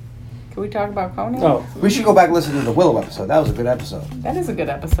 Can we talk about Conan? Oh, We should go back and listen to the Willow episode. That was a good episode. That is a good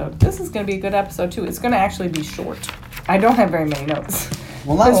episode. This is going to be a good episode, too. It's going to actually be short. I don't have very many notes.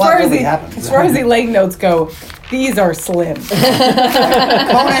 Well, not a lot really happens. As far as the leg notes go, these are slim.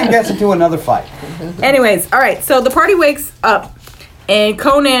 Conan gets into another fight. Anyways, all right. So the party wakes up, and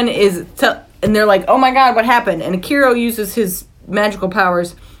Conan and they're like, "Oh my God, what happened?" And Akira uses his magical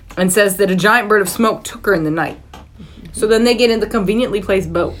powers and says that a giant bird of smoke took her in the night. So then they get in the conveniently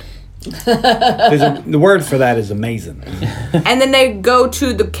placed boat, The word for that is amazing. and then they go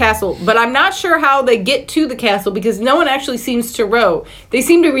to the castle. But I'm not sure how they get to the castle because no one actually seems to row. They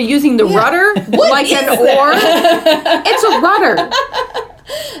seem to be using the rudder like an oar. It's a rudder.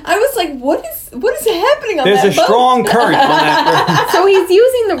 I was like, what is happening on There's that a boat? strong current on that. So he's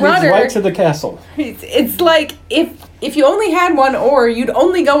using the he's rudder. right to the castle. It's like if you only had one oar, you'd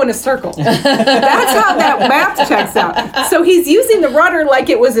only go in a circle. That's how that math checks out. So he's using the rudder like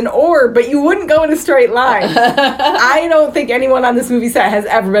it was an oar, but you wouldn't go in a straight line. I don't think anyone on this movie set has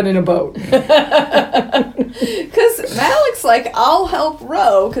ever been in a boat. Because Malik's like, I'll help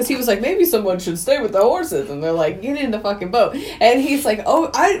row. Because he was like, maybe someone should stay with the horses. And they're like, get in the fucking boat. And he's like, oh,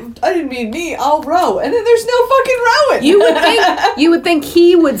 I didn't mean me. I'll row. And then there's no fucking rowing. You would think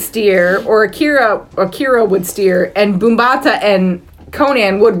he would steer, or Akira would steer, and Boombata and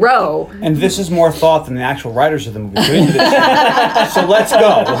Conan would row. And this is more thought than the actual writers of the movie put into this. So let's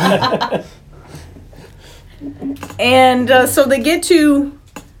go. And so they get into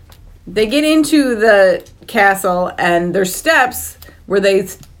the castle, and there's steps where they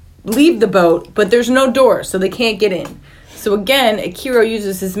leave the boat, but there's no door, so they can't get in. So again, Akira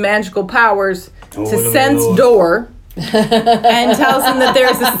uses his magical powers to sense door and tells him that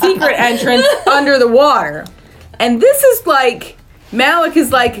there's a secret entrance under the water. And this is like, Malik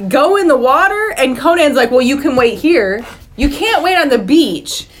is like, go in the water, and Conan's like, well, you can wait here. You can't wait on the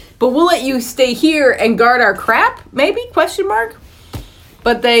beach, but we'll let you stay here and guard our crap, maybe? Question mark.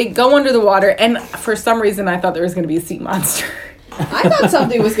 But they go under the water, and for some reason, I thought there was going to be a sea monster. I thought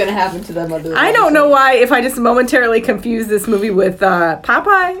something was going to happen to them under the I don't know why, if I just momentarily confused this movie with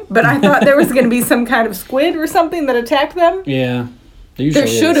Popeye, but I thought there was going to be some kind of squid or something that attacked them. Yeah. There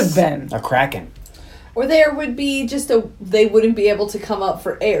should have been. A kraken. Or there would be they wouldn't be able to come up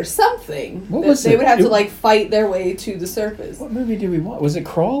for air. Something. What was they it? would have to like fight their way to the surface. What movie did we watch? Was it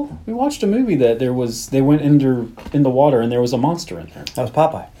Crawl? We watched a movie that they went in the water and there was a monster in there. That was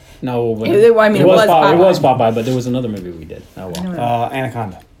Popeye. No, but It was Popeye. It was Popeye, but there was another movie we did. Oh well.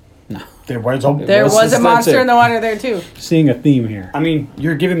 Anaconda. No. There was There was a that's monster it. in the water there, too. Seeing a theme here. I mean,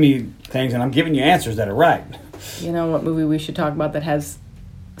 you're giving me things, and I'm giving you answers that are right. You know what movie we should talk about that has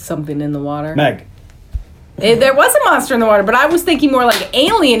something in the water? Meg. There was a monster in the water, but I was thinking more like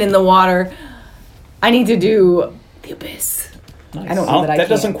alien in the water. I need to do The Abyss. Nice. I don't know that That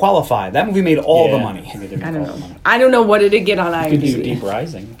doesn't qualify. That movie made all the money. I don't know. I don't know what it'd get on You could do IMDb. Deep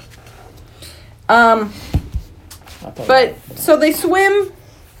Rising. But so they swim,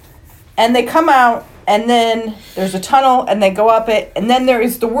 and they come out, and then there's a tunnel, and they go up it, and then there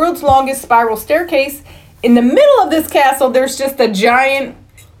is the world's longest spiral staircase. In the middle of this castle, there's just a giant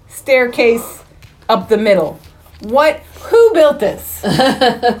staircase up the middle. Who built this?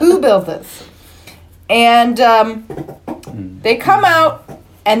 Who built this? And they come out,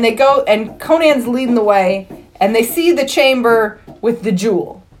 and they go, and Conan's leading the way, and they see the chamber with the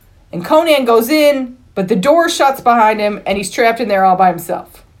jewel. And Conan goes in, but the door shuts behind him, and he's trapped in there all by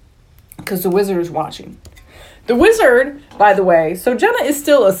himself. Because the wizard is watching. The wizard, by the way, so Jenna is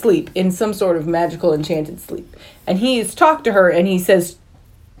still asleep in some sort of magical enchanted sleep. And he's talked to her, and he says,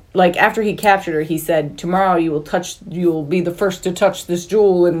 like, after he captured her, he said, tomorrow you will be the first to touch this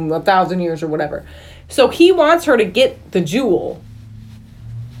jewel in 1,000 years or whatever. So he wants her to get the jewel,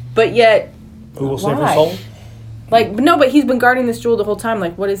 but yet, Who will save her why? soul? Like, no, but he's been guarding this jewel the whole time.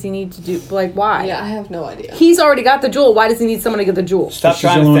 Like, what does he need to do? Like, why? Yeah, I have no idea. He's already got the jewel. Why does he need someone to get the jewel? Stop She's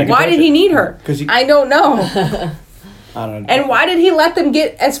trying the to one think. that Why did he need her? 'Cause he- I don't know. I don't know. And why did he let them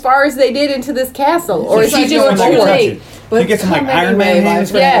get as far as they did into this castle? Or is he She's just doing bored? like it. You get some like Iron Man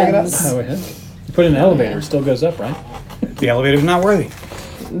hands for Yeah. pick it up? Oh, yeah. You put it in an elevator, it still goes up, right? The elevator's not worthy.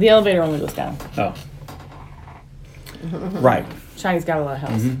 The elevator only goes down. Oh. Right. Shiny's got a lot of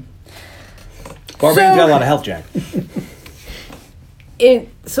health. Barbarian's got a lot of health, Jack.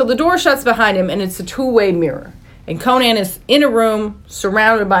 So the door shuts behind him, and it's a two-way mirror. And Conan is in a room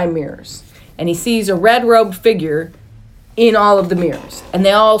surrounded by mirrors. And he sees a red-robed figure in all of the mirrors. And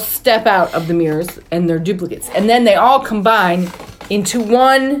they all step out of the mirrors, and they're duplicates. And then they all combine into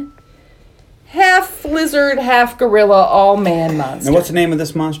one half lizard, half gorilla, all-man monster. And what's the name of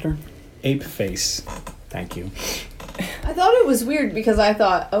this monster? Ape face. Thank you. I thought it was weird because I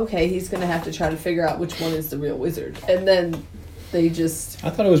thought, okay, he's going to have to try to figure out which one is the real wizard. And then they just I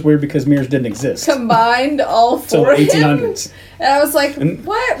thought it was weird because mirrors didn't exist. combined all So four of him. 1800s. And I was like, And-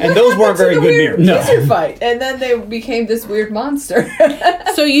 what? and What those happened weren't to very the good weird mirrors. No. wizard fight? And then they became this weird monster.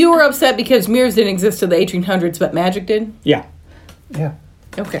 So you were upset because mirrors didn't exist till the 1800s, but magic did? Yeah. Yeah.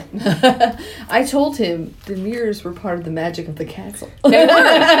 Okay. I told him the mirrors were part of the magic of the castle. They were.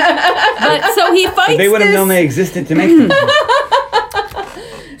 But so he fights If they would have this- known they existed to make them.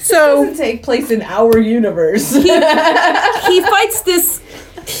 So doesn't take place in our universe. he fights this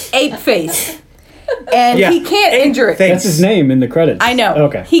ape face. And Yeah. he can't Ape injure it. face. That's his name in the credits. I know.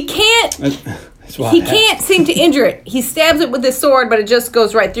 Okay. He can't That's why he can't seem to injure it. He stabs it with his sword, but it just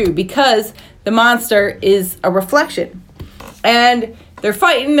goes right through because the monster is a reflection. And they're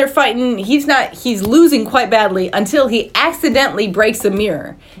fighting. He's losing quite badly until he accidentally breaks a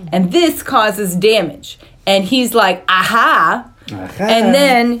mirror. And this causes damage. And he's like, aha. And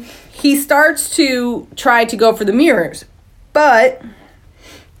then he starts to try to go for the mirrors. But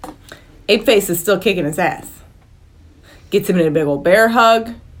Apeface is still kicking his ass. Gets him in a big old bear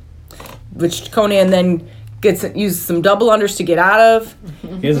hug, which Conan then uses some double unders to get out of.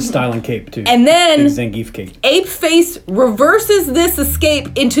 He has a styling cape, too. And then Big Zangief cape. Apeface reverses this escape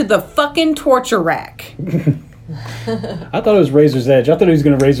into the fucking torture rack. I thought it was Razor's Edge. I thought he was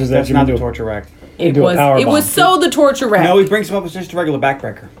going to Razor's That's Edge. not him the into a- torture rack. It do a power was bomb. so the torture rack. No, he brings him up as just a regular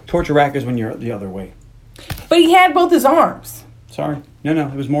backbreaker. Torture rack is when you're the other way. But he had both his arms. Sorry. No,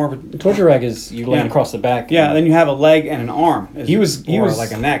 it was more of a... The torture rack is you land Yeah. across the back. Yeah, then you have a leg and an arm. He was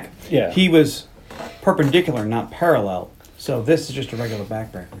like a neck. Yeah. He was perpendicular, not parallel. So this is just a regular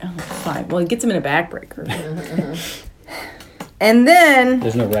backbreaker. Oh, fine. Well, it gets him in a backbreaker. And then...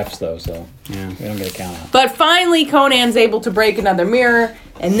 There's no refs, though, so Yeah. we don't get a count out. But finally, Conan's able to break another mirror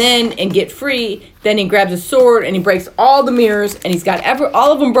and get free. Then he grabs a sword and he breaks all the mirrors. And he's got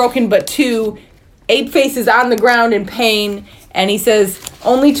all of them broken but two. Apeface is on the ground in pain. And he says,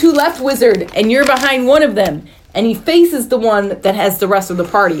 only two left, wizard. And you're behind one of them. And he faces the one that has the rest of the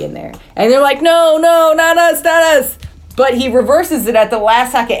party in there. And they're like, no, not us. But he reverses it at the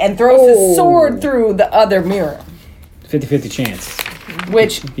last second and throws his sword through the other mirror. 50-50 chance.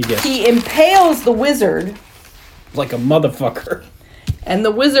 Which gets- he impales the wizard. Like a motherfucker. And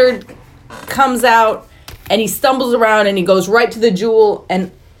the wizard comes out and he stumbles around and he goes right to the jewel.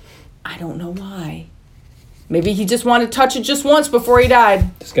 And I don't know why. Maybe he just wanted to touch it just once before he died.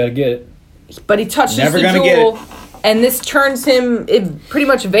 Just got to get it. But he touches Never the gonna jewel. get And this turns him, it pretty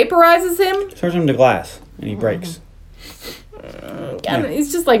much vaporizes him. Turns him to glass, and he breaks. Yeah.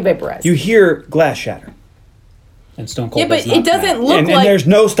 It's just like vaporized. You hear glass shatter. And Stone Cold Yeah, but does not it doesn't matter. look And like... there's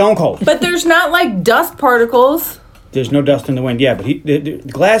no Stone Cold. But there's not like dust particles. There's no dust in the wind. Yeah, but the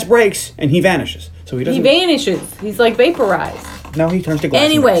glass breaks, and he vanishes. So he He doesn't... vanishes. He's like vaporized. No, he turns to glass.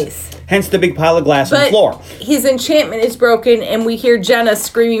 and Anyways. breaks. Hence the big pile of glass on the But floor. his enchantment is broken and we hear Jenna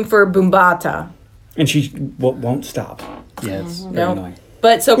screaming for Bumbata. And she won't stop. Yeah, it's very No. annoying.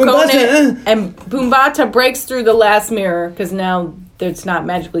 But so Bumbata, Conan and Bumbata breaks through the last mirror because now it's not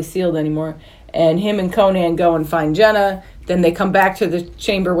magically sealed anymore. And him and Conan go and find Jenna. Then they come back to the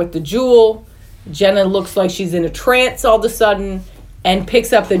chamber with the jewel. Jenna looks like she's in a trance all of a sudden and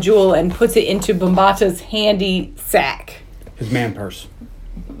picks up the jewel and puts it into Bumbata's handy sack. His man purse.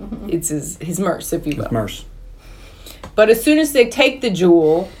 It's his merce, if you will. Merce. But as soon as they take the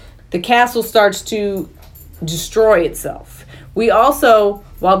jewel, the castle starts to destroy itself. We also,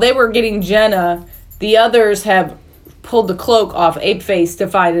 while they were getting Jenna, the others have pulled the cloak off Apeface to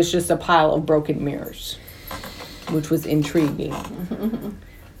find it's just a pile of broken mirrors, which was intriguing.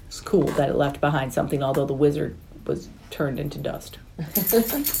 It's cool that it left behind something, although the wizard was turned into dust.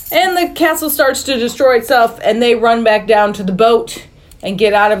 And the castle starts to destroy itself, and they run back down to the boat and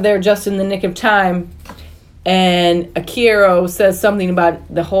get out of there just in the nick of time. And Akiro says something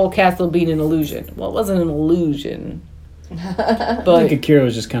about the whole castle being an illusion. Well, it wasn't an illusion. I But think Akira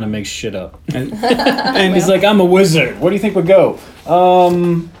just kind of makes shit up. And he's like, I'm a wizard. Where do you think would go?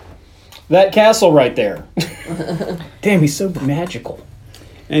 That castle right there. Damn, he's so magical.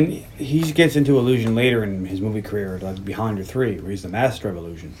 And he gets into illusion later in his movie career, like Behind Her 3, where he's the master of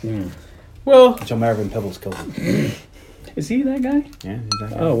illusion. Well, Until Marvin Pebbles killed him. is he that guy? Yeah, he's that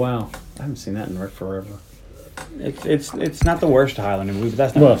guy. Oh, wow. I haven't seen that in forever. It's not the worst Highlander movie, but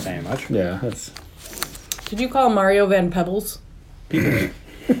that's not saying much. Yeah, that's... did you call Mario Van Pebbles?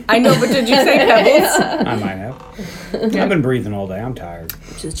 I know, but did you say Pebbles? I might have. I've been breathing all day. I'm tired.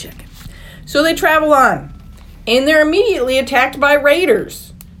 Just checking. So they travel on, and they're immediately attacked by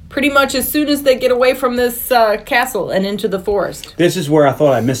raiders. Pretty much as soon as they get away from this castle and into the forest. This is where I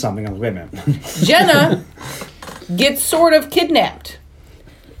thought I missed something. I was, wait a minute. Jenna gets sort of kidnapped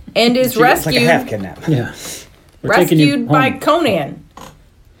and is It's like rescued. a half kidnap. Yeah. We're taking you Rescued by home. Conan.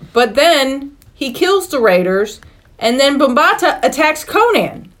 But then he kills the raiders, and then Bumbata attacks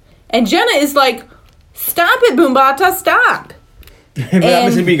Conan. And Jenna is like, stop it, Bumbata, stop. But that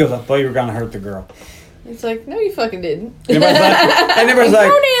was me goes, I thought you were going to hurt the girl. It's like, no, you fucking didn't. And everybody's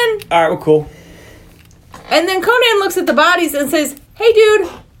like, Conan. all right, well, cool. And then Conan looks at the bodies and says, hey, dude,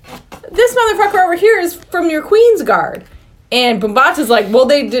 this motherfucker over here is from your Queen's Guard. And Bumbata's like, well,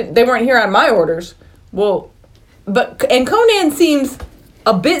 they weren't here on my orders. Well, and Conan seems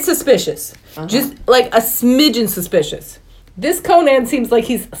a bit suspicious. Just like a smidgen suspicious. This Conan seems like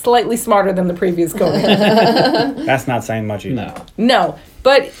he's slightly smarter than the previous Conan. That's not saying much either. No. No,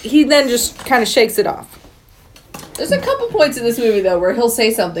 but he then just kind of shakes it off. There's a couple points in this movie, though, where he'll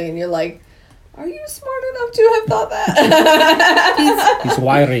say something and you're like, are you smart enough to have thought that? He's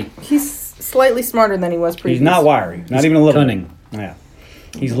wiry. He's slightly smarter than he was previously. He's not wiry. Not even a little. Cunning. Yeah.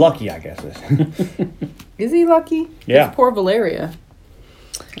 He's lucky, I guess. Is he lucky? Yeah. It's poor Valeria.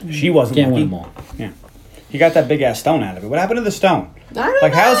 She wasn't Can't lucky. win them all. Yeah. He got that big ass stone out of it. What happened to the stone? I don't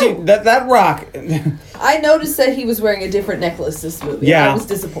Like, know. how's he... That rock... I noticed that he was wearing a different necklace this movie. Yeah. I was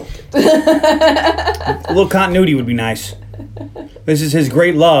disappointed. A little continuity would be nice. This is his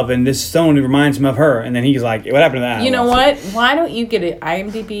great love, and this stone reminds him of her. And then he's like, what happened to that? You know what? Why don't you get an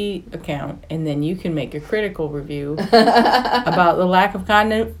IMDb account and then you can make a critical review about the lack of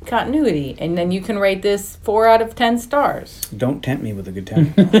continuity, and then you can rate this 4 out of 10 stars. Don't tempt me with a good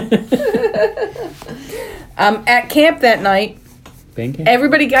time. At camp that night, Pancake?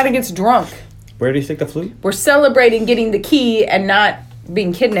 everybody kind of gets drunk. Where did he stick the flute? We're celebrating getting the key and not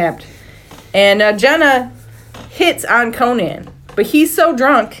being kidnapped. And Jenna hits on Conan, but he's so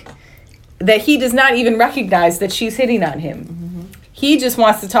drunk that he does not even recognize that she's hitting on him. Mm-hmm. He just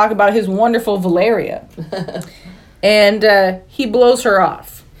wants to talk about his wonderful Valeria. And he blows her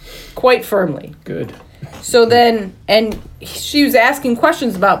off quite firmly. Good. So then, and she was asking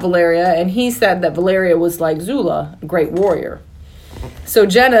questions about Valeria, and he said that Valeria was like Zula, a great warrior. So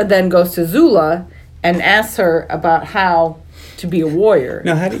Jenna then goes to Zula and asks her about how to be a warrior.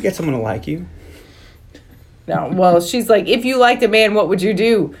 Now, how do you get someone to like you? No, well, she's like, if you liked a man, what would you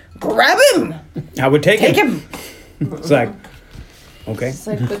do? Grab him! I would take Him! It's like, okay. It's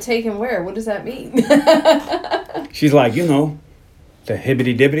like, but take him where? What does that mean? She's like, you know, the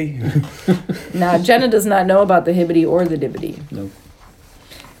hibbity dibbity. Now, Jenna does not know about the hibbity or the dibbity. No.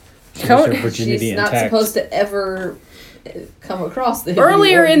 Con- Her virginity She's not intact. supposed to ever come across the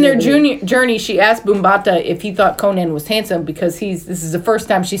Earlier in their junior. journey, she asked Bumbata if he thought Conan was handsome because this is the first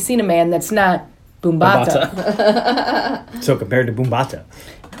time she's seen a man that's not Bumbata. So compared to Bumbata,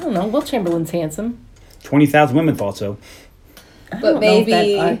 I don't know. Will Chamberlain's handsome. 20,000 women thought so. I But don't know if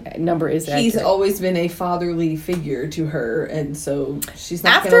maybe that number is He's accurate. always been a fatherly figure to her, and so she's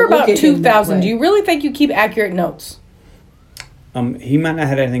not After gonna look about at him that 2000, way. do you really think you keep accurate notes? He might not have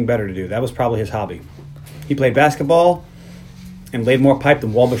had anything better to do. That was probably his hobby. He played basketball and laid more pipe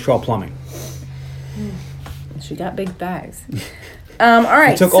than Walbershaw Plumbing. She got big thighs. All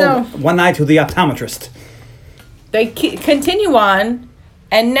right, He took so one night to the optometrist. they continue on,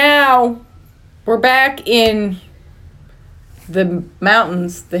 and now we're back in the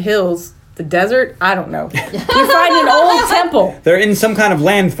mountains, the hills, the desert. I don't know. We find an old temple. They're in some kind of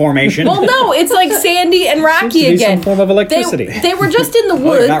land formation. Well, no, it's like sandy and Seems to rocky be again. some form of electricity. They were just in the Oh,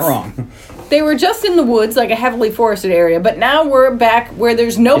 woods. you're not wrong. They were just in the woods, like a heavily forested area. But now we're back where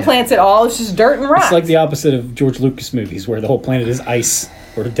there's no plants at all. It's just dirt and rocks. It's like the opposite of George Lucas movies where the whole planet is ice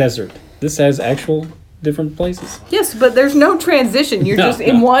or a desert. This has actual different places. Yes, but there's no transition. You're No, just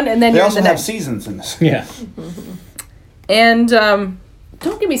in no. one and then They you're in also the have next. seasons in this. Yeah. And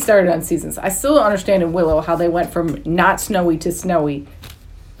don't get me started on seasons. I still don't understand in Willow how they went from not snowy to snowy.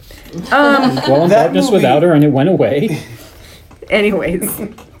 Well, in That darkness movie- without her and it went away. Anyways.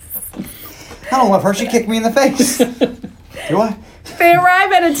 I don't love her. She kicked me in the face. Do I? They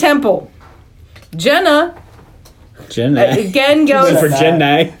arrive at a temple. Jenna again goes. For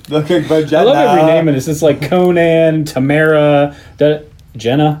Jenna. Looking for Jenna. I love every name in this. It's like Conan, Tamara,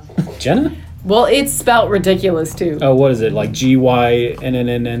 Jenna. Jenna? Well, it's spelt ridiculous too. Oh, what is it? Like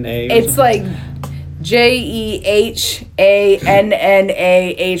Gynnnaa? It's like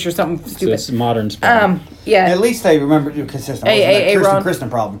Jehannaah or something So stupid. it's modern spelling. Yeah. At least they remember to consistent. A, Ron. Kristen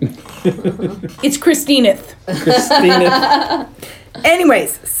problem. It's Christineth. Christina.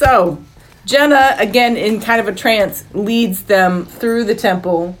 Anyways, so Jenna, again in kind of a trance, leads them through the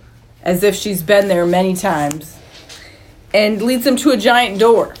temple as if she's been there many times and leads them to a giant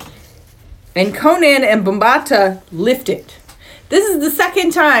door. And Conan and Bombata lift it. This is the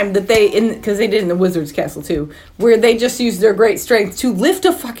second time that because they did in the Wizard's Castle too, where they just used their great strength to lift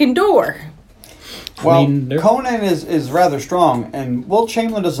a fucking door. Well, they're- Conan is rather strong, and Will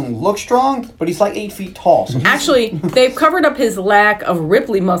Chamberlain doesn't look strong, but he's like 8 feet tall. So he's, Actually, they've covered up his lack of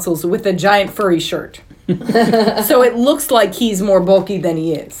Ripley muscles with a giant furry shirt. So it looks like he's more bulky than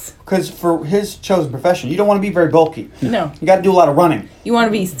he is. because for his chosen profession, you don't want to be very bulky. No. You got to do a lot of running. You want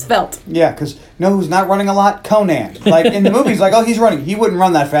to be svelte. Yeah, because you know who's not running a lot? Conan. Like in the movies, like, oh, he's running. He wouldn't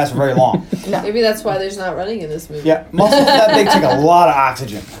run that fast for very long. Maybe that's why there's not running in this movie. Yeah, muscles that big take a lot of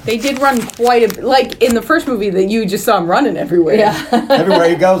oxygen. They did run quite a bit. Like in the first movie that you just saw him running everywhere. Yeah. Everywhere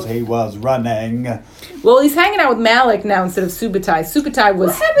he goes, he was running. Well, he's hanging out with Malik now instead of Subutai. Subutai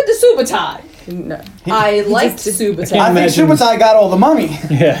was... What happened to Subutai? No. I liked Subutai. can't I think imagine- Subutai got all the money.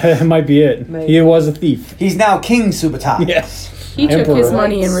 Yeah, it might be it. Maybe. He was a thief. He's now King Subutai. Yes. He took his Emperor.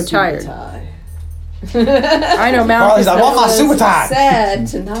 money and retired. Subutai. I know Malik Carly's is like, I want my known- Subutai. Sad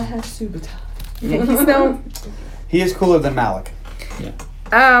to not have Subutai. he's known... He is cooler than Malik.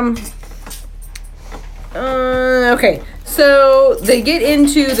 Okay, so they get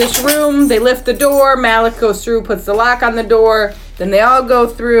into this room, they lift the door, Malik goes through, puts the lock on the door, then they all go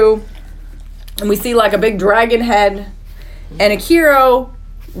through, and we see like a big dragon head, and Akiro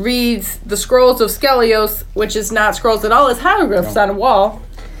reads the scrolls of Skelios, which is not scrolls at all, it's hieroglyphs on a wall,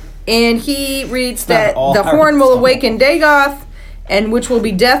 and he reads that all the horn will hieroglyphs. awaken Dagoth, and which will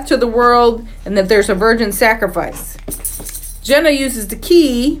be death to the world, and that there's a virgin sacrifice. Jenna uses the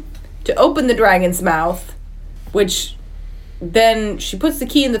key to open the dragon's mouth, which then she puts the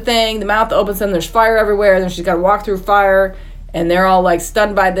key in the thing, the mouth opens and there's fire everywhere, and then she's got to walk through fire, and they're all like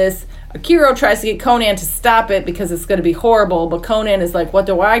stunned by this. Akiro tries to get Conan to stop it because it's going to be horrible, but Conan is like, what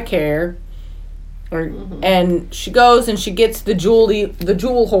do I care? And she goes and she gets the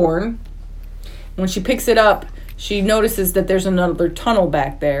jewel horn. When she picks it up, she notices that there's another tunnel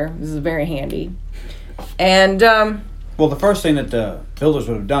back there. This is very handy. And Well, the first thing that the builders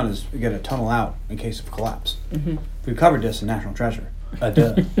would have done is get a tunnel out in case of collapse. Mm-hmm. We covered this in National Treasure.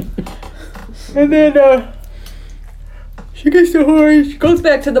 Duh. And then she gets the horn. She goes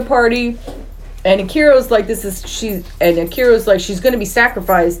back to the party, and Akiro's like, Akiro's like, she's going to be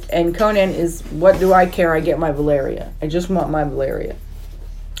sacrificed. And Conan is, what do I care? I get my Valeria. I just want my Valeria.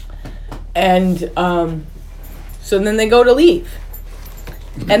 And so then they go to leave,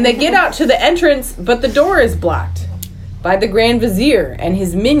 and they get out to the entrance, but the door is blocked by the Grand Vizier and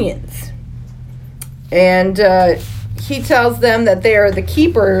his minions. And he tells them that they are the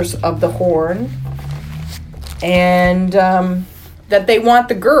keepers of the horn, and that they want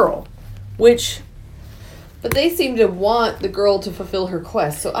the girl, which... But they seem to want the girl to fulfill her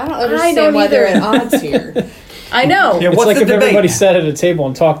quest, so I don't understand don't why they're either. at odds here. I know. Yeah, It's what's like the if debate? everybody sat at a table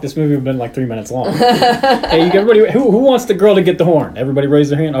and talked, this movie would have been like 3 minutes long. Hey, everybody, who wants the girl to get the horn? Everybody raise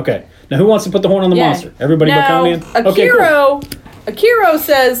their hand? Okay. Now, who wants to put the horn on the Yeah. monster? Everybody but Now, Conan? Okay, cool. Akiro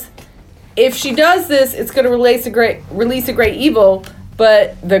says if she does this, it's going to release a great evil.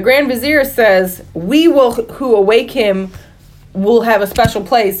 But the Grand Vizier says we will, who awake him, will have a special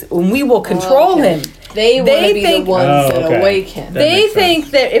place, and we will control Okay. him. They want to be think- the ones Oh, that okay. awake him. That They makes think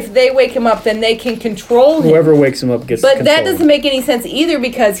sense. that if they wake him up, then they can control him. Whoever wakes him up gets But that controlled. doesn't make any sense either,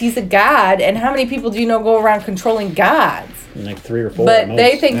 because he's a god, and how many people do you know go around controlling gods? Like 3 or 4. But at most.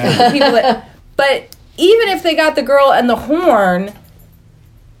 they think that the people that... But even if they got the girl and the horn...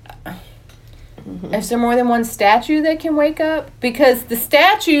 Is there more than one statue that can wake up? Because the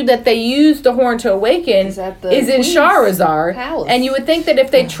statue that they use the horn to awaken Is at the is in Queen's Shahrazar. palace. And you would think that if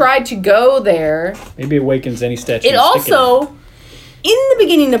they tried to go there... Maybe it awakens any statue. It also, in the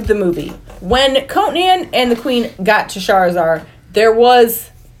beginning of the movie, when Conan and the Queen got to Shahrazar, there was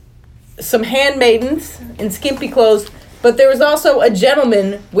some handmaidens in skimpy clothes, but there was also a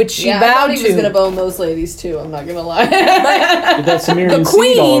gentleman which she I bowed thought he was to. gonna bone those ladies too. I'm not gonna lie. Did that Sumerian the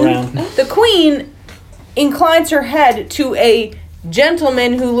seed all queen, around. the queen inclines her head to a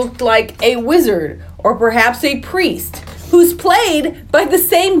gentleman who looked like a wizard or perhaps a priest. who's played by the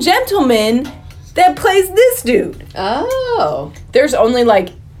same gentleman that plays this dude. Oh. There's only like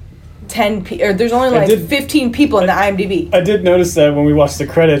 15 people in the IMDb. I did notice that when we watched the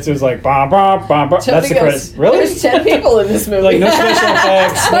credits, it was like, bah, bah, bah, bah. That's the credits. Really? There's 10 people in this movie. Like, no special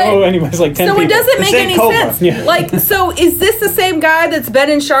effects, no anyways, like 10 So people. it doesn't make same any Cobra. sense. Yeah. Like, so is this the same guy that's been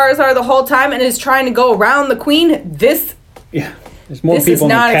in Charizard the whole time and is trying to go around the queen? Yeah. There's more This is people in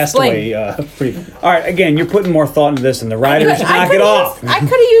the not Castaway. All right, again, you're putting more thought into this, and the writers knock it off. I could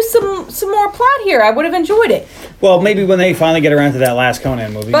have used some more plot here. I would have enjoyed it. Well, maybe when they finally get around to that last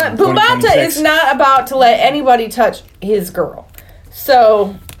Conan movie. But in Bumata 2026. is not about to let anybody touch his girl.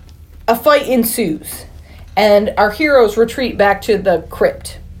 So a fight ensues. And our heroes retreat back to the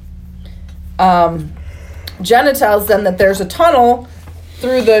crypt. Jenna tells them that there's a tunnel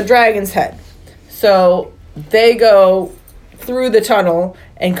through the dragon's head. So they go through the tunnel,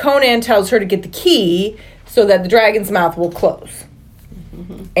 and Conan tells her to get the key so that the dragon's mouth will close.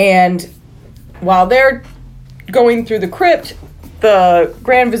 And while they're going through the crypt, the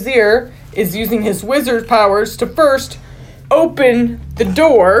Grand Vizier is using his wizard powers to first open the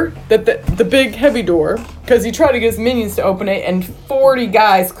door, the big heavy door, because he tried to get his minions to open it, and 40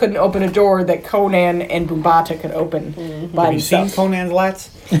 guys couldn't open a door that Conan and Bumata could open by Have you seen themselves. Conan's lats?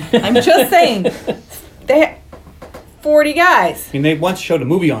 I'm just saying, they 40 guys. I mean, they once showed a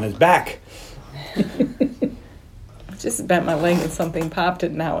movie on his back. Just bent my leg and something popped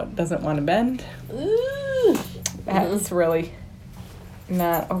it, now it doesn't want to bend. Ooh. That's really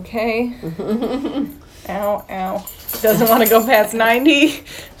not okay. Ow, ow. Doesn't want to go past 90.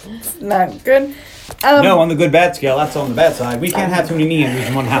 It's not good. No, on the good bad scale, that's on the bad side. We can't have too many knee injuries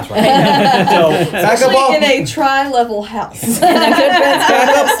in one house right now. So, back up off, In a tri-level house.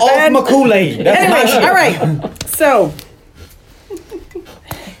 back up off my Kool-Aid. That's my Anyway, shit. all right. So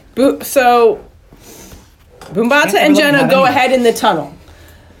Bumata and Jenna go ahead in the tunnel.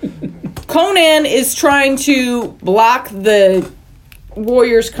 Conan is trying to block the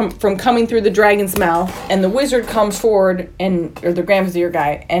warriors from coming through the dragon's mouth, and the wizard comes forward, or the Grand Vizier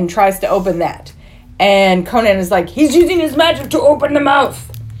guy, and tries to open that. And Conan is like, he's using his magic to open the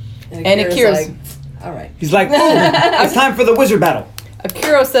mouth. And Akira's like, all right. He's like, it's time for the wizard battle.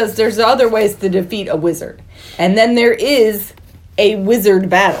 Akira says there's other ways to defeat a wizard. And then there is a wizard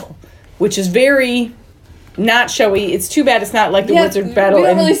battle, which is very not showy. It's too bad it's not like the wizard battle. We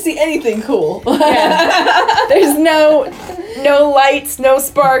don't really see anything cool. Yeah. There's no lights, no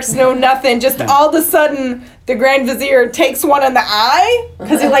sparks, no nothing. Just all of a sudden, the Grand Vizier takes one in the eye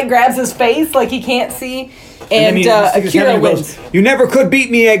because he like grabs his face like he can't see. And Akira wins. You never could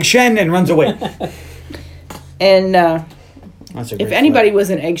beat me, Egg Shen, and runs away. And That's a if great anybody flip. was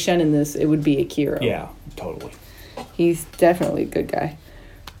an Egg Shen in this, it would be Akira. Yeah, totally. He's definitely a good guy.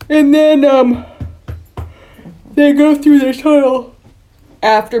 And then they go through the tunnel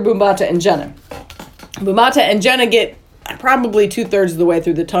after Bumata and Jenna. Bumata and Jenna get probably 2/3 of the way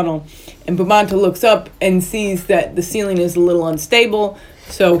through the tunnel, and Bumata looks up and sees that the ceiling is a little unstable,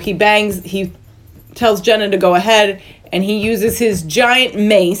 so he tells Jenna to go ahead, and he uses his giant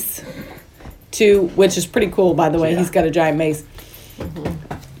mace which is pretty cool, by the way. Yeah. He's got a giant mace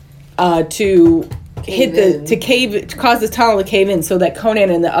to cause the tunnel to cave in so that Conan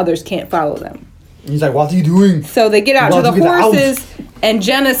and the others can't follow them. He's like, what are you doing? So they get out to the horses, and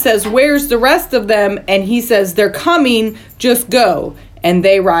Jenna says, where's the rest of them? And he says, they're coming, just go. And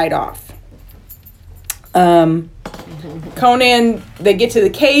they ride off. Conan, they get to the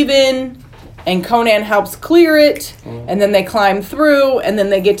cave-in, and Conan helps clear it, and then they climb through, and then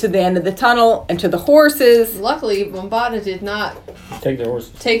they get to the end of the tunnel and to the horses. Luckily, Bombada did not Take their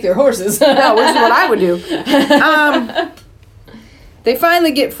horses. take their horses. No, which is what I would do. They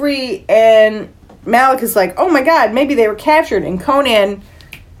finally get free, and Malik is like, oh my god, maybe they were captured. And Conan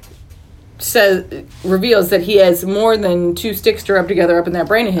reveals that he has more than 2 sticks to rub together up in that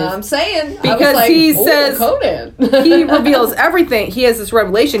brain of his. I'm saying. I Because was like, he "Ooh, says- Conan. He reveals everything. He has this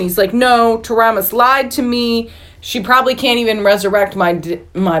revelation. He's like, no, Taramis lied to me. She probably can't even resurrect my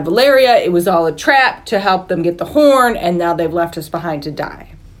Valeria. It was all a trap to help them get the horn, and now they've left us behind to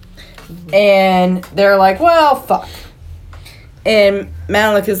die. And they're like, well, fuck. And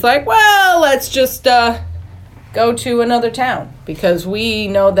Malik is like, well, let's just go to another town, because we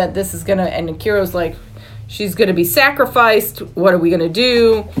know that this is gonna, and Akira's like, she's gonna be sacrificed. What are we gonna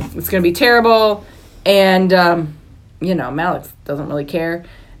do? It's gonna be terrible. And Malik doesn't really care.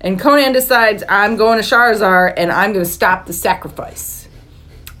 And Conan decides, I'm going to Charizard and I'm gonna stop the sacrifice.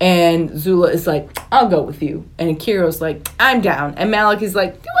 And Zula is like, I'll go with you. And Akira's like, I'm down. And Malik is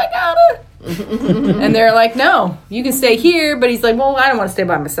like, do I gotta? And they're like, no, you can stay here. But he's like, well, I don't want to stay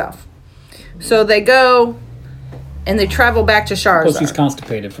by myself. So they go and they travel back to Plus, he's Charizard.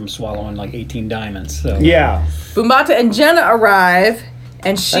 constipated from swallowing like 18 diamonds. So Yeah. Bumbata and Jenna arrive,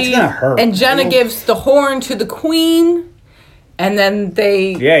 and she gonna hurt. and Jenna gives the horn to the queen, and then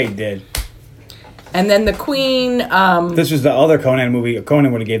Yeah, he did. the queen This was the other Conan movie.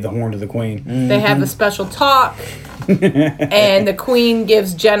 Conan would have gave the horn to the queen. they have a special talk, and the queen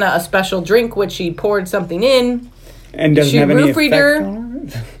gives Jenna a special drink, which she poured something in. And doesn't She have any roofied effect her. on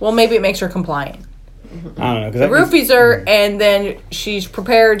her? Well, maybe it makes her compliant. I don't know. Cause Roofies her, and then she's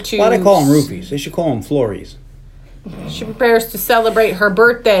prepared to. why do they call them roofies? They should call them flories. She prepares to celebrate her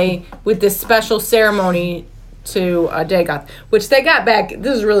birthday with this special ceremony to Dagoth, which they got back.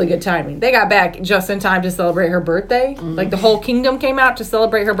 This is really good timing. They got back just in time to celebrate her birthday. Like the whole kingdom came out to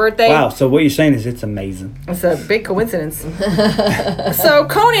celebrate her birthday. Wow. So what you're saying is it's amazing. It's a big coincidence. So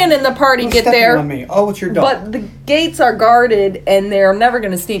Conan and the party get Stepping there, on me. Oh, it's your dog. but the gates are guarded and they're never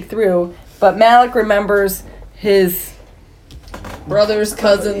going to sneak through. But Malik remembers his Brothers,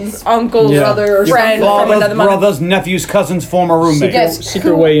 cousins, uncle, Yeah. brother, friend from another mother. brothers, nephews, cousins, former roommate. Yes.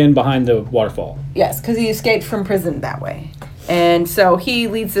 secret way in behind the waterfall. Yes, because he escaped from prison that way. And so he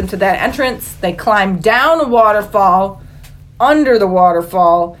leads them to that entrance. They climb down a waterfall, under the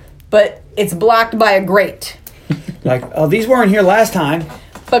waterfall, but it's blocked by a grate. Like, oh, these weren't here last time.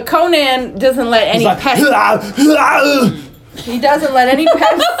 But Conan doesn't let any He's like, he doesn't let any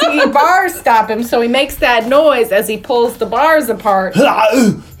pesky bars stop him, so he makes that noise as he pulls the bars apart,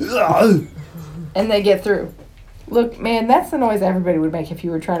 and they get through. Look, man, that's the noise everybody would make if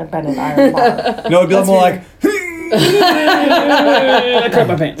you were trying to bend an iron bar. No, it'd be more like, I crap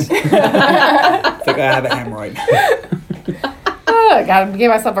my pants. I think I have a hemorrhoid. I gotta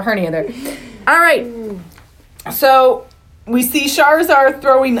give myself a hernia there. All right. So we see Charizard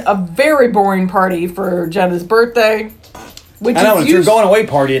throwing a very boring party for Jenna's birthday, which I know, is it's your going away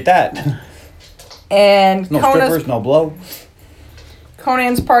party at that. and No strippers, no blow.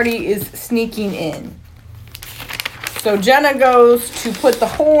 Conan's party is sneaking in. So Jenna goes to put the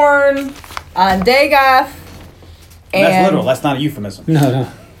horn on Dagoth, and That's literal. That's not a euphemism.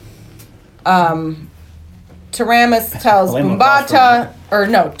 No. Taramis tells Blame on Bumbata,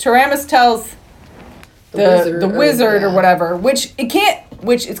 Taramis tells the wizard or yeah. whatever, which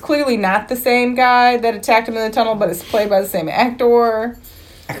it's clearly not the same guy that attacked him in the tunnel, but it's played by the same actor.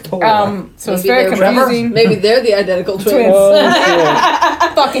 So it's very confusing. Maybe they're the identical twins. Twins.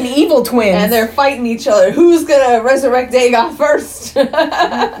 Fucking evil twins. And they're fighting each other. Who's gonna resurrect Dagoth first?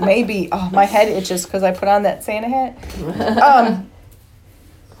 Maybe. Oh, my head itches because I put on that Santa hat.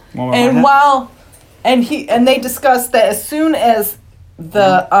 And they discuss that as soon as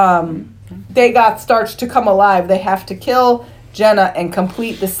the Dagoth starts to come alive, they have to kill Jenna and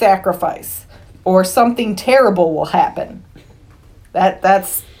complete the sacrifice, or something terrible will happen.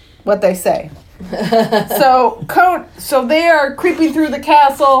 That's what they say. So they are creeping through the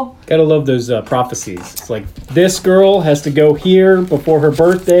castle. Gotta love those prophecies. It's like, this girl has to go here before her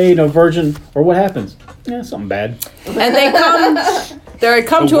birthday, no virgin, or what happens? Yeah, something bad. And they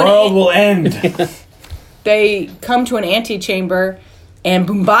come The world will end. they come to an antechamber, and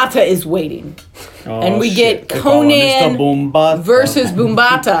Bumbata is waiting. And we get They call him Mr. Conan Boomba. versus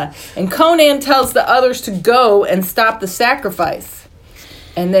Bumbata. And Conan tells the others to go and stop the sacrifice.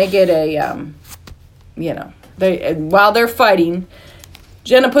 And they get while they're fighting,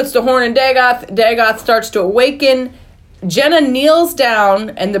 Jenna puts the horn in Dagoth. Dagoth starts to awaken. Jenna kneels down,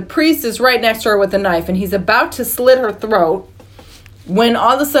 and the priest is right next to her with a knife, and he's about to slit her throat when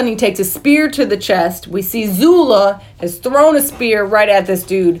all of a sudden he takes a spear to the chest. We see Zula has thrown a spear right at this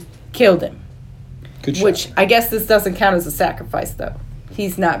dude, killed him. Good shot. Which I guess this doesn't count as a sacrifice, though.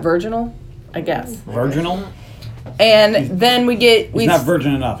 He's not virginal, I guess. Virginal? And then He's not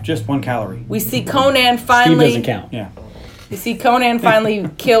virgin enough. Just 1 calorie. we see Conan Steve finally. doesn't count. Yeah. We see Conan finally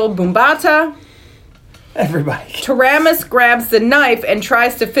kill Bumbata. Everybody. Taramis grabs the knife and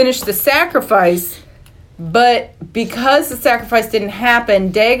tries to finish the sacrifice, but because the sacrifice didn't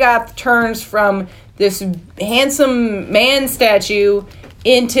happen, Dagoth turns from this handsome man statue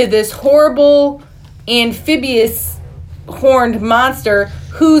into this horrible amphibious horned monster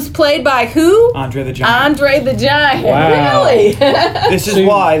who's played by who? Andre the Giant. Andre the Giant. Wow. Really? This is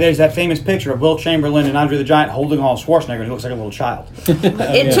why there's that famous picture of Will Chamberlain and Andre the Giant holding on Schwarzenegger, and he looks like a little child.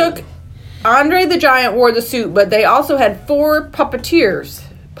 It took Andre the Giant wore the suit, but they also had 4 puppeteers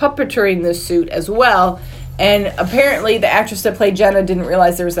puppetering this suit as well. And apparently the actress that played Jenna didn't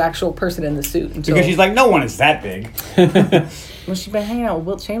realize there was an actual person in the suit until... Because she's like, no one is that big. Well, she's been hanging out with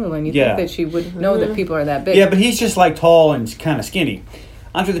Wilt Chamberlain. You'd Yeah. think that she would know that people are that big. Yeah, but he's just like tall and kind of skinny.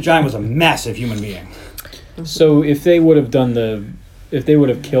 Andre the Giant was a massive human being. So if they would have done the if they would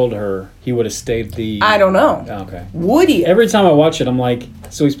have killed her, he would have stayed the. I don't know. Oh, okay. Would he? Every time I watch it, I'm like,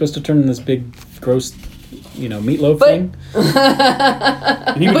 so he's supposed to turn in this big, gross, meatloaf thing?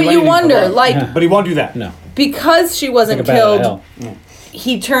 And he would But do you anything for wonder, love. like, But he won't do that. No. because she wasn't Like a bat out of killed, hell.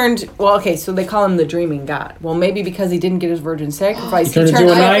 he turned. Well, okay, so they call him the dreaming god. Well, maybe because he didn't get his virgin sacrifice, He turned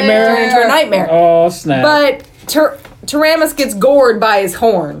into a nightmare? Turned into a nightmare. Oh, snap. But Taramis gets gored by his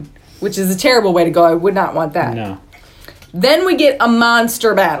horn, which is a terrible way to go. I would not want that. No. Then we get a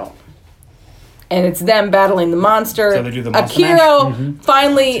monster battle. And it's them battling the monster. So they do the monster Akiro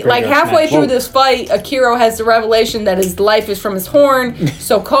finally, It's a great halfway match. through Whoa. this fight, Akiro has the revelation that his life is from his horn.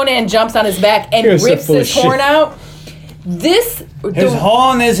 So Conan jumps on his back and You're so rips full of his horn shit. out. His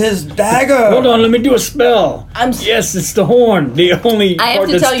horn is his dagger. Hold on, let me do a spell. Yes, it's the horn. The only I have part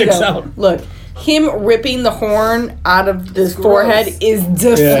to that tell you sticks though, out. look, him ripping the horn out of this Gross. forehead is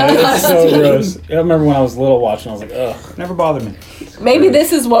disgusting. Yeah, it's so gross. I remember when I was little watching, I was like, ugh. Never bothered me. Maybe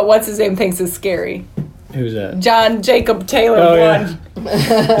this is what's his name thinks is scary. Who's that? John Jacob Taylor Oh, Blood.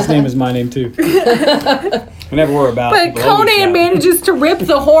 yeah. His name is my name, too. Whenever we're about. But people always Conan shout. manages to rip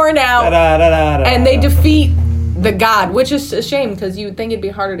the horn out, Da-da-da-da-da. and they defeat the god, which is a shame because you would think it'd be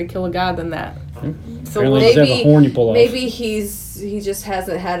harder to kill a god than that. So Apparently you just have a horn you pull off. Maybe he just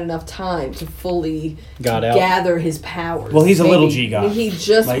hasn't had enough time to fully Got out. gather his powers. Well, he's a little Maybe G god. He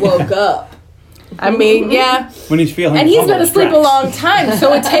just Like- woke up. I mean, yeah, When he's feeling. and he's under been asleep a stress. long time,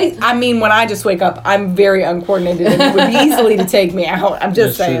 so it takes. I mean, when I just wake up, I'm very uncoordinated, and it would be easily to take me out. I'm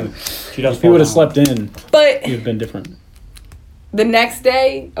just That's saying. true. She does If he would have fall down. slept in, But he would have been different. the next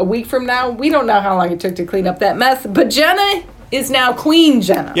day, a week from now, we don't know how long it took to clean up that mess. But Jenna is now Queen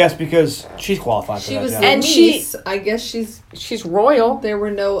Jenna. Yes, because she's qualified for She that. was job. the And she- niece. I guess She's royal, there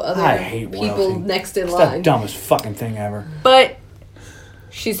were no other I hate people royalty. next in It's the line. dumbest fucking thing ever. but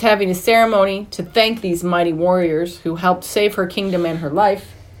she's having a ceremony to thank these mighty warriors who helped save her kingdom and her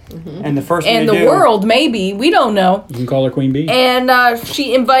life. And the first thing And they the do, world, maybe. We don't know. You can call her Queen Bee. And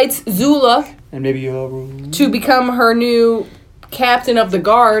she invites Zula and maybe you'll. to become her new captain of the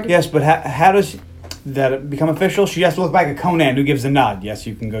guard. Yes, but how does that become official? She has to look back at Conan, who gives a nod. Yes,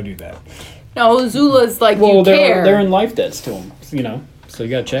 you can go do that. No, Zula's like, Well, you care. they're in life debts to him, so you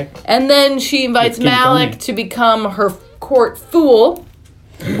gotta check. And then she invites With King Malik Conan. to become her court fool.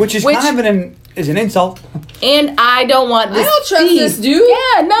 Which is Which- kind of an insult. And I don't want this. I don't trust thief. this dude.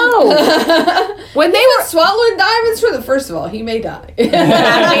 Yeah, no. When they were, Swallowing diamonds for the first of all, he may die. I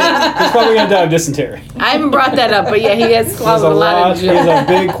mean, He's probably gonna die of dysentery. I haven't brought that up, but yeah, he has He's swallowed a lot of he's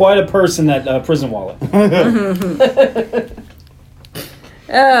a quite a person, that prison wallet.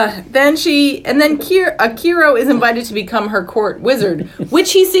 Then Akiro is invited to become her court wizard,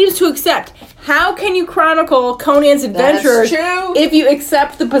 which he seems to accept. How can you chronicle Conan's adventures true. if you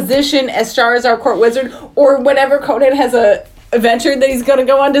accept the position as Charizard court wizard, or whenever Conan has a adventure that he's gonna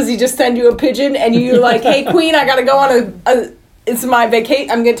go on, does he just send you a pigeon and you like, hey queen, I gotta go on it's my vacation.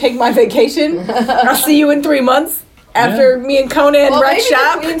 I'm gonna take my vacation. I'll see you in 3 months after me and Conan Well, wreck maybe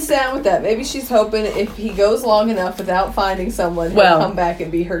shop. the queen's down with that. Maybe she's hoping if he goes long enough without finding someone, he'll Well, come back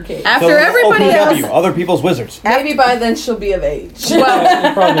and be her king. After everybody OPW, else, other people's wizards. Maybe by then she'll be of age.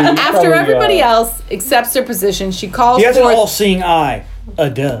 well, Probably, after everybody else accepts their position, she calls He has an forth. all-seeing eye.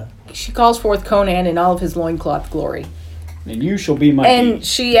 Duh. She calls forth Conan in all of his loincloth glory. and you shall be my And king.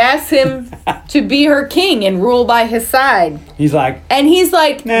 she asks him to be her king and rule by his side. He's like, And he's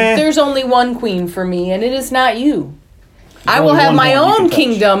like, Nah. there's only one queen for me, and it is not you. I will only have one my horn you own can touch."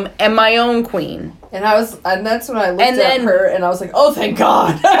 kingdom and my own queen. And that's when I looked And at then- her and I was like, oh, thank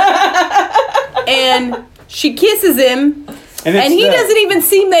God. And she kisses him, and, and he doesn't even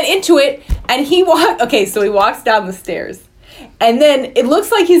seem that into it. And he so he walks down the stairs. And then it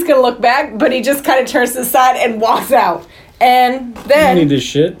looks like he's going to look back, but he just kind of turns to the side and walks out. And I then need this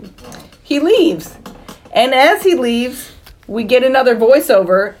shit. he leaves. And as he leaves, we get another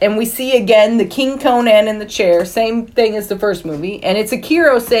voiceover, and we see again the King Conan in the chair. Same thing as the first movie. And it's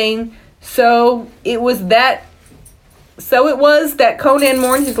Akiro saying, so it was that Conan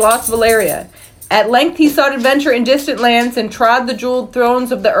mourned his lost Valeria. At length he sought adventure in distant lands and trod the jeweled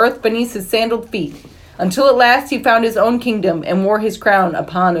thrones of the earth beneath his sandaled feet, until at last he found his own kingdom and wore his crown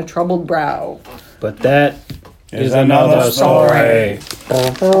upon a troubled brow. But that is another another story.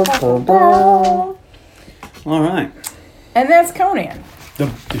 All right. And that's Conan,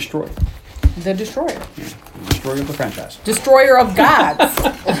 The Destroyer. the destroyer. Destroyer of the franchise. Destroyer of gods.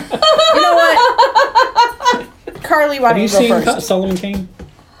 You know what? Carly, why Have don't you you go seen first? Solomon King?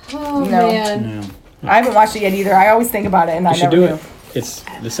 Oh, No. man. No. I haven't watched it yet either. I always think about it and I You should never do do. it. It's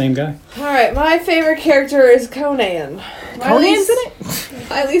the same guy. All right, my favorite character is Conan. Conan's in it?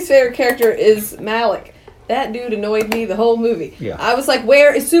 My least favorite character is Malik. that dude annoyed me the whole movie. Yeah. I was like,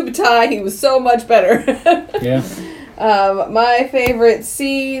 where is Subutai? He was so much better. Yeah. My favorite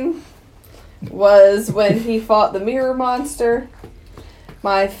scene was when he fought the mirror monster.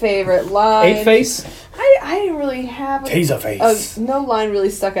 My favorite line. Eight face. I didn't really have Taser face. no line really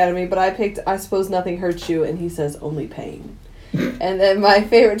stuck out of me, but I picked I suppose nothing hurts you, and he says only pain. And then my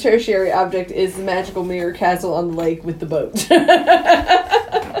favorite tertiary object is the magical mirror castle on the lake with the boat.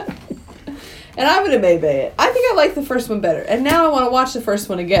 And I'm gonna Maybe it. I think I like the first one better, and now I want to watch the first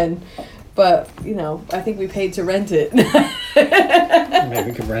one again. But I think we paid to rent it. Maybe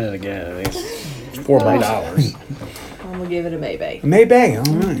we could rent it again. I think it's $4 million. I'm gonna give it a Maybe. Maybe. All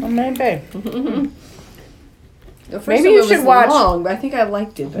right. Maybe. The first Maybe one you was should watch- long, but I think I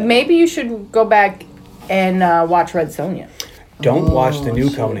liked it better. Maybe you should go back and watch Red Sonja. Don't watch the new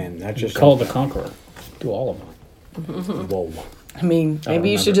Conan. That's just Call the Conqueror. Do all of them. Whoa. I mean, I maybe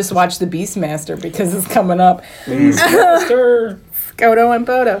you should remember. just watch The Beastmaster because it's coming up. Beastmaster. Scoto and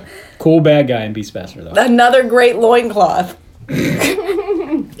Bodo. Cool bad guy in Beastmaster, though. Another great loincloth.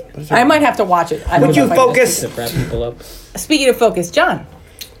 I might have to watch it. I don't Would know you if I can- focus? To wrap people up. Speaking of focus, John.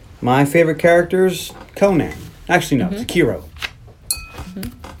 My favorite character's Conan. Actually, no, it's Kiro.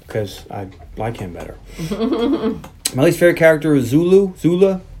 Because I like him better. My least favorite character is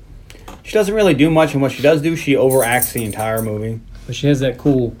Zula. She doesn't really do much, and what she does do, she overacts the entire movie. But she has that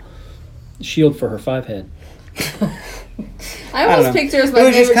cool shield for her 5 head. I I don't almost know. picked her as It my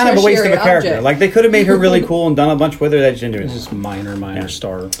was favorite just kind of a waste of a tertiary character. object. Like, they could have made her really cool and done a bunch with her. They just didn't do It's it. just minor Yeah.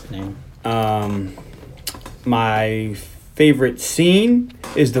 star name. My favorite scene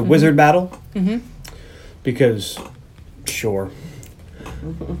is the wizard battle. Because, sure.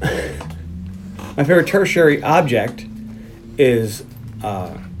 My favorite tertiary object is,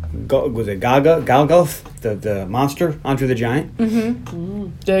 was it Galgoth, the monster, Andre the Giant?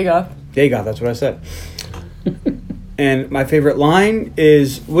 There you go. Dagoth, that's what I said. And my favorite line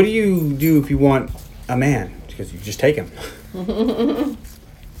is, what do you do if you want a man? Because you just take him.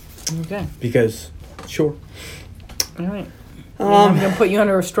 Okay. Because, sure. All right. I'm going to put you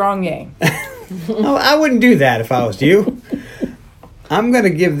under a strong yay. Oh, I wouldn't do that if I was you. I'm going to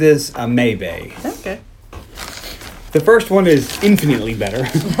give this a maybe. Okay. The first one is infinitely better.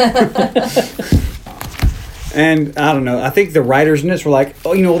 And I don't know. I think the writers in this were like, oh,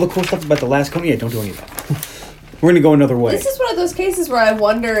 all the cool stuff about the last Conan? Yeah, don't do any of that. We're going to go another way. This is one of those cases where I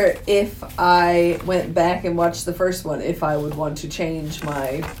wonder if I went back and watched the first one, if I would want to change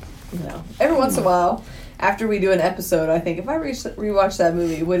my, every once in a while, after we do an episode, I think if I rewatch that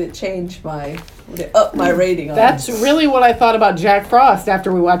movie, would it up my rating on That's it? really what I thought about Jack Frost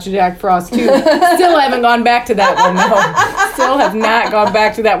after we watched Jack Frost 2. Still haven't gone back to that one, though. Still have not gone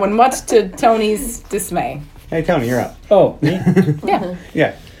back to that one, much to Tony's dismay. Hey, Tony, you're up. Oh, me? Yeah.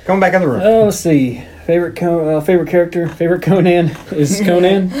 Yeah, come back in the room. Oh, let's see. Favorite character? Favorite Conan is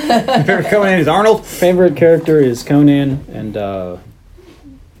Conan. Favorite Conan is Arnold. Favorite character is Conan, and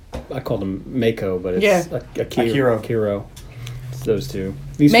I called him Mako, but it's Akiro. Akiro. It's those two.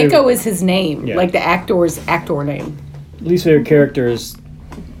 Mako is his name, Yeah. like the actor's actor name. Least favorite character is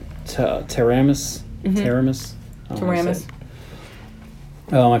Taramis. Taramis. I don't know how to say Taramis.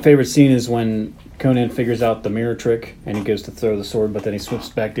 it. My favorite scene is when Conan figures out the mirror trick, and he goes to throw the sword, but then he swoops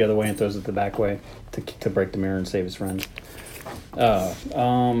back the other way and throws it the back way to break the mirror and save his friend.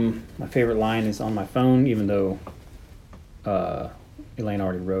 My favorite line is on my phone, even though Elaine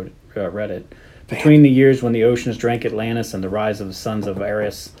already read it. Between the years when the oceans drank Atlantis and the rise of the sons of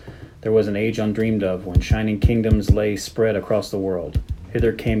Ares, there was an age undreamed of when shining kingdoms lay spread across the world.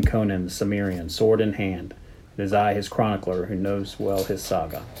 Hither came Conan, the Cimmerian, sword in hand. It is I, his chronicler, who knows well his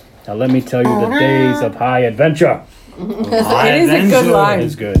saga. Now let me tell you the days of high adventure. It is a good It line.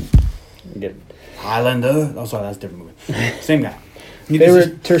 is good. Get Highlander. Oh, sorry, that's a different movie. Same guy.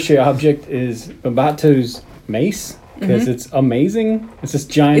 favorite tertiary object is Mbato's mace because it's amazing. It's this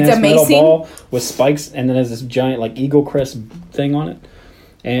giant It's ass metal amazing. ball with spikes, and then there's this giant like eagle crest thing on it,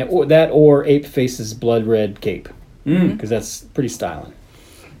 and or Ape Face's blood red cape because that's pretty styling.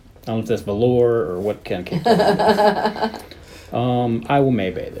 I don't know if that's velour or what kind of cape. I will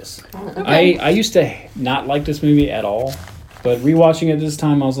maybe this. Okay. I used to not like this movie at all, but rewatching it this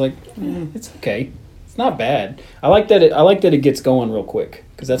time, I was like, it's okay. It's not bad. I like that it gets going real quick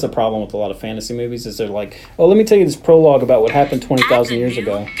because that's a problem with a lot of fantasy movies. Is they're like, oh, let me tell you this prologue about what happened 20,000 years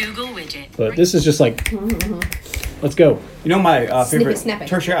ago. Google widget. But this is just like, let's go. My favorite snapping.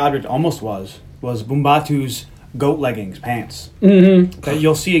 tertiary object almost was Bumbatu's goat leggings pants. That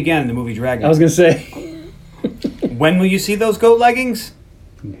you'll see again in the movie Dragon. I was gonna say, When will you see those goat leggings?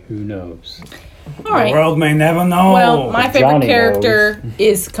 who knows? All right. The world may never know. Well, my favorite Johnny character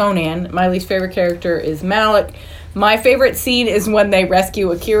is Conan. My least favorite character is Malik. My favorite scene is when they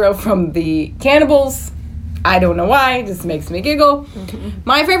rescue Akira from the cannibals. I don't know why. It just makes me giggle.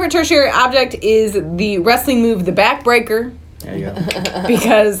 My favorite tertiary object is the wrestling move, the backbreaker. There you go.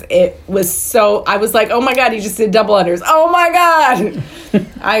 Because it was so... I was like, oh my god, he just did double unders. Oh my god!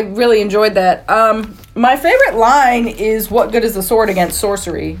 I really enjoyed that. My favorite line is, what good is a sword against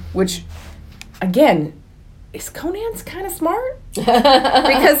sorcery? Which, again, is Conan's kind of smart?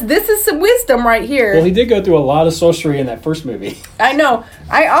 Because this is some wisdom right here. Well, he did go through a lot of sorcery in that first movie. I know.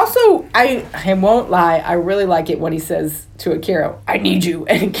 I also, I won't lie, I really like it when he says to Akira, I need you.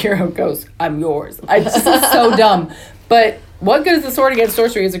 And Akira goes, I'm yours. This is so dumb. But what good is the sword against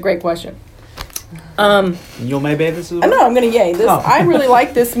sorcery is a great question. You'll maybe this is. I know, I'm going to yay this. I really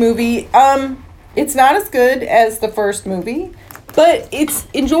like this movie. It's not as good as the first movie, but it's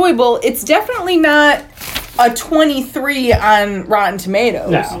enjoyable. It's definitely not a 23 on Rotten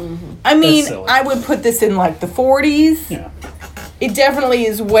Tomatoes. No. I mean, silly. I would put this in like the 40s. Yeah. It definitely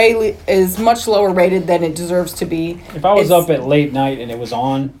is much lower rated than it deserves to be. If I was It's- up at late night and it was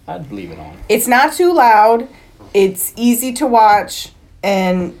on, I'd leave it on. It's not too loud. It's easy to watch.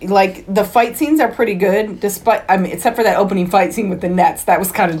 And, like, the fight scenes are pretty good, despite, I mean, except for that opening fight scene with the nets. That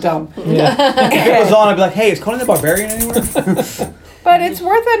was kind of dumb. Yeah. If it was on, I'd be like, hey, is Conan the Barbarian anywhere? But it's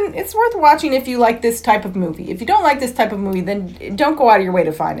worth watching if you like this type of movie. If you don't like this type of movie, then don't go out of your way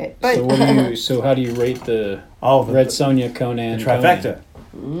to find it. But So how do you rate the Oh, Red Sonja, Conan, trifecta.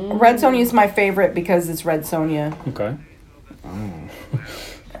 Red Sonja is my favorite because it's Red Sonja. Okay.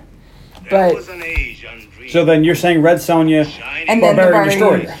 But So then you're saying Red Sonja. and then Barbarian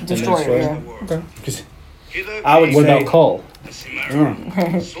the Destroyer. Barbarian Destroyer. Yeah. Okay. I would What say. about Cull? I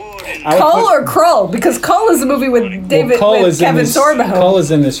would Cull put- or Krull? Because Cull is a movie with David Cull with is in Kevin this. Sorbo. Cull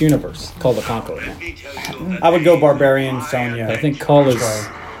is in this universe. Cull the Conqueror. I would go Barbarian Sonja. I think Cull is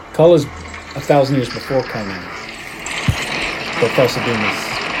 1,000 years before Conan. Professor Doom is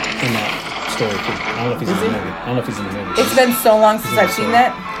in that story too. I don't know if he's in the movie. I don't know if he's in the movie. It's been so long since I've seen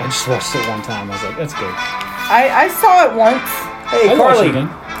that. I just watched it one time. I was like, that's good. I saw it once. Hey, I'd watch Carly. it again.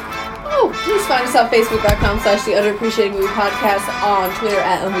 Oh, please find us on Facebook.com/The Underappreciated Movie Podcast, on Twitter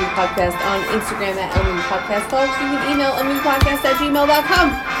 @Movie Podcast, on Instagram @Movie Podcast. Folks, you can email @moviepodcast@gmail.com.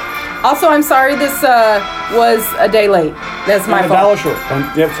 Also, I'm sorry this was a day late. That's my $1 fault. short.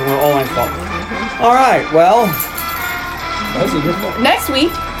 Yep, so we're all in fault. All right, well, That was your fault. Next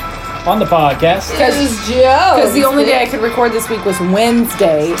week, On the podcast. This is Joe. because the only day I could record this week was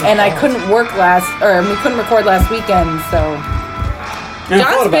Wednesday, and I couldn't we couldn't record last weekend, so. and I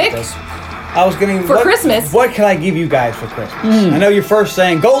John's thought about pick. this. I was getting For Christmas. What can I give you guys for Christmas? I know you're first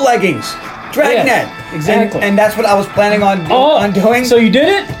saying go leggings, Dragnet, Yes, exactly. and that's what I was planning on doing. So you did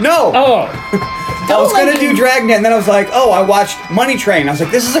it? No, Oh. I was gonna do Dragnet, and then I was like, oh, I watched Money Train. I was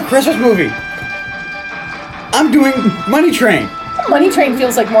like, this is a Christmas movie. I'm doing Money Train. Money Train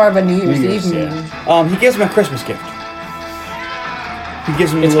feels like more of a New Year's Year's, Eve yeah. movie. He gives me a Christmas gift. He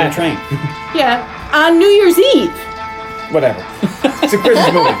gives me It's a little happening. train. Yeah, on New Year's Eve. Whatever. It's a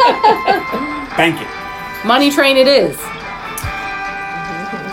Christmas movie. Thank you. Money Train it is.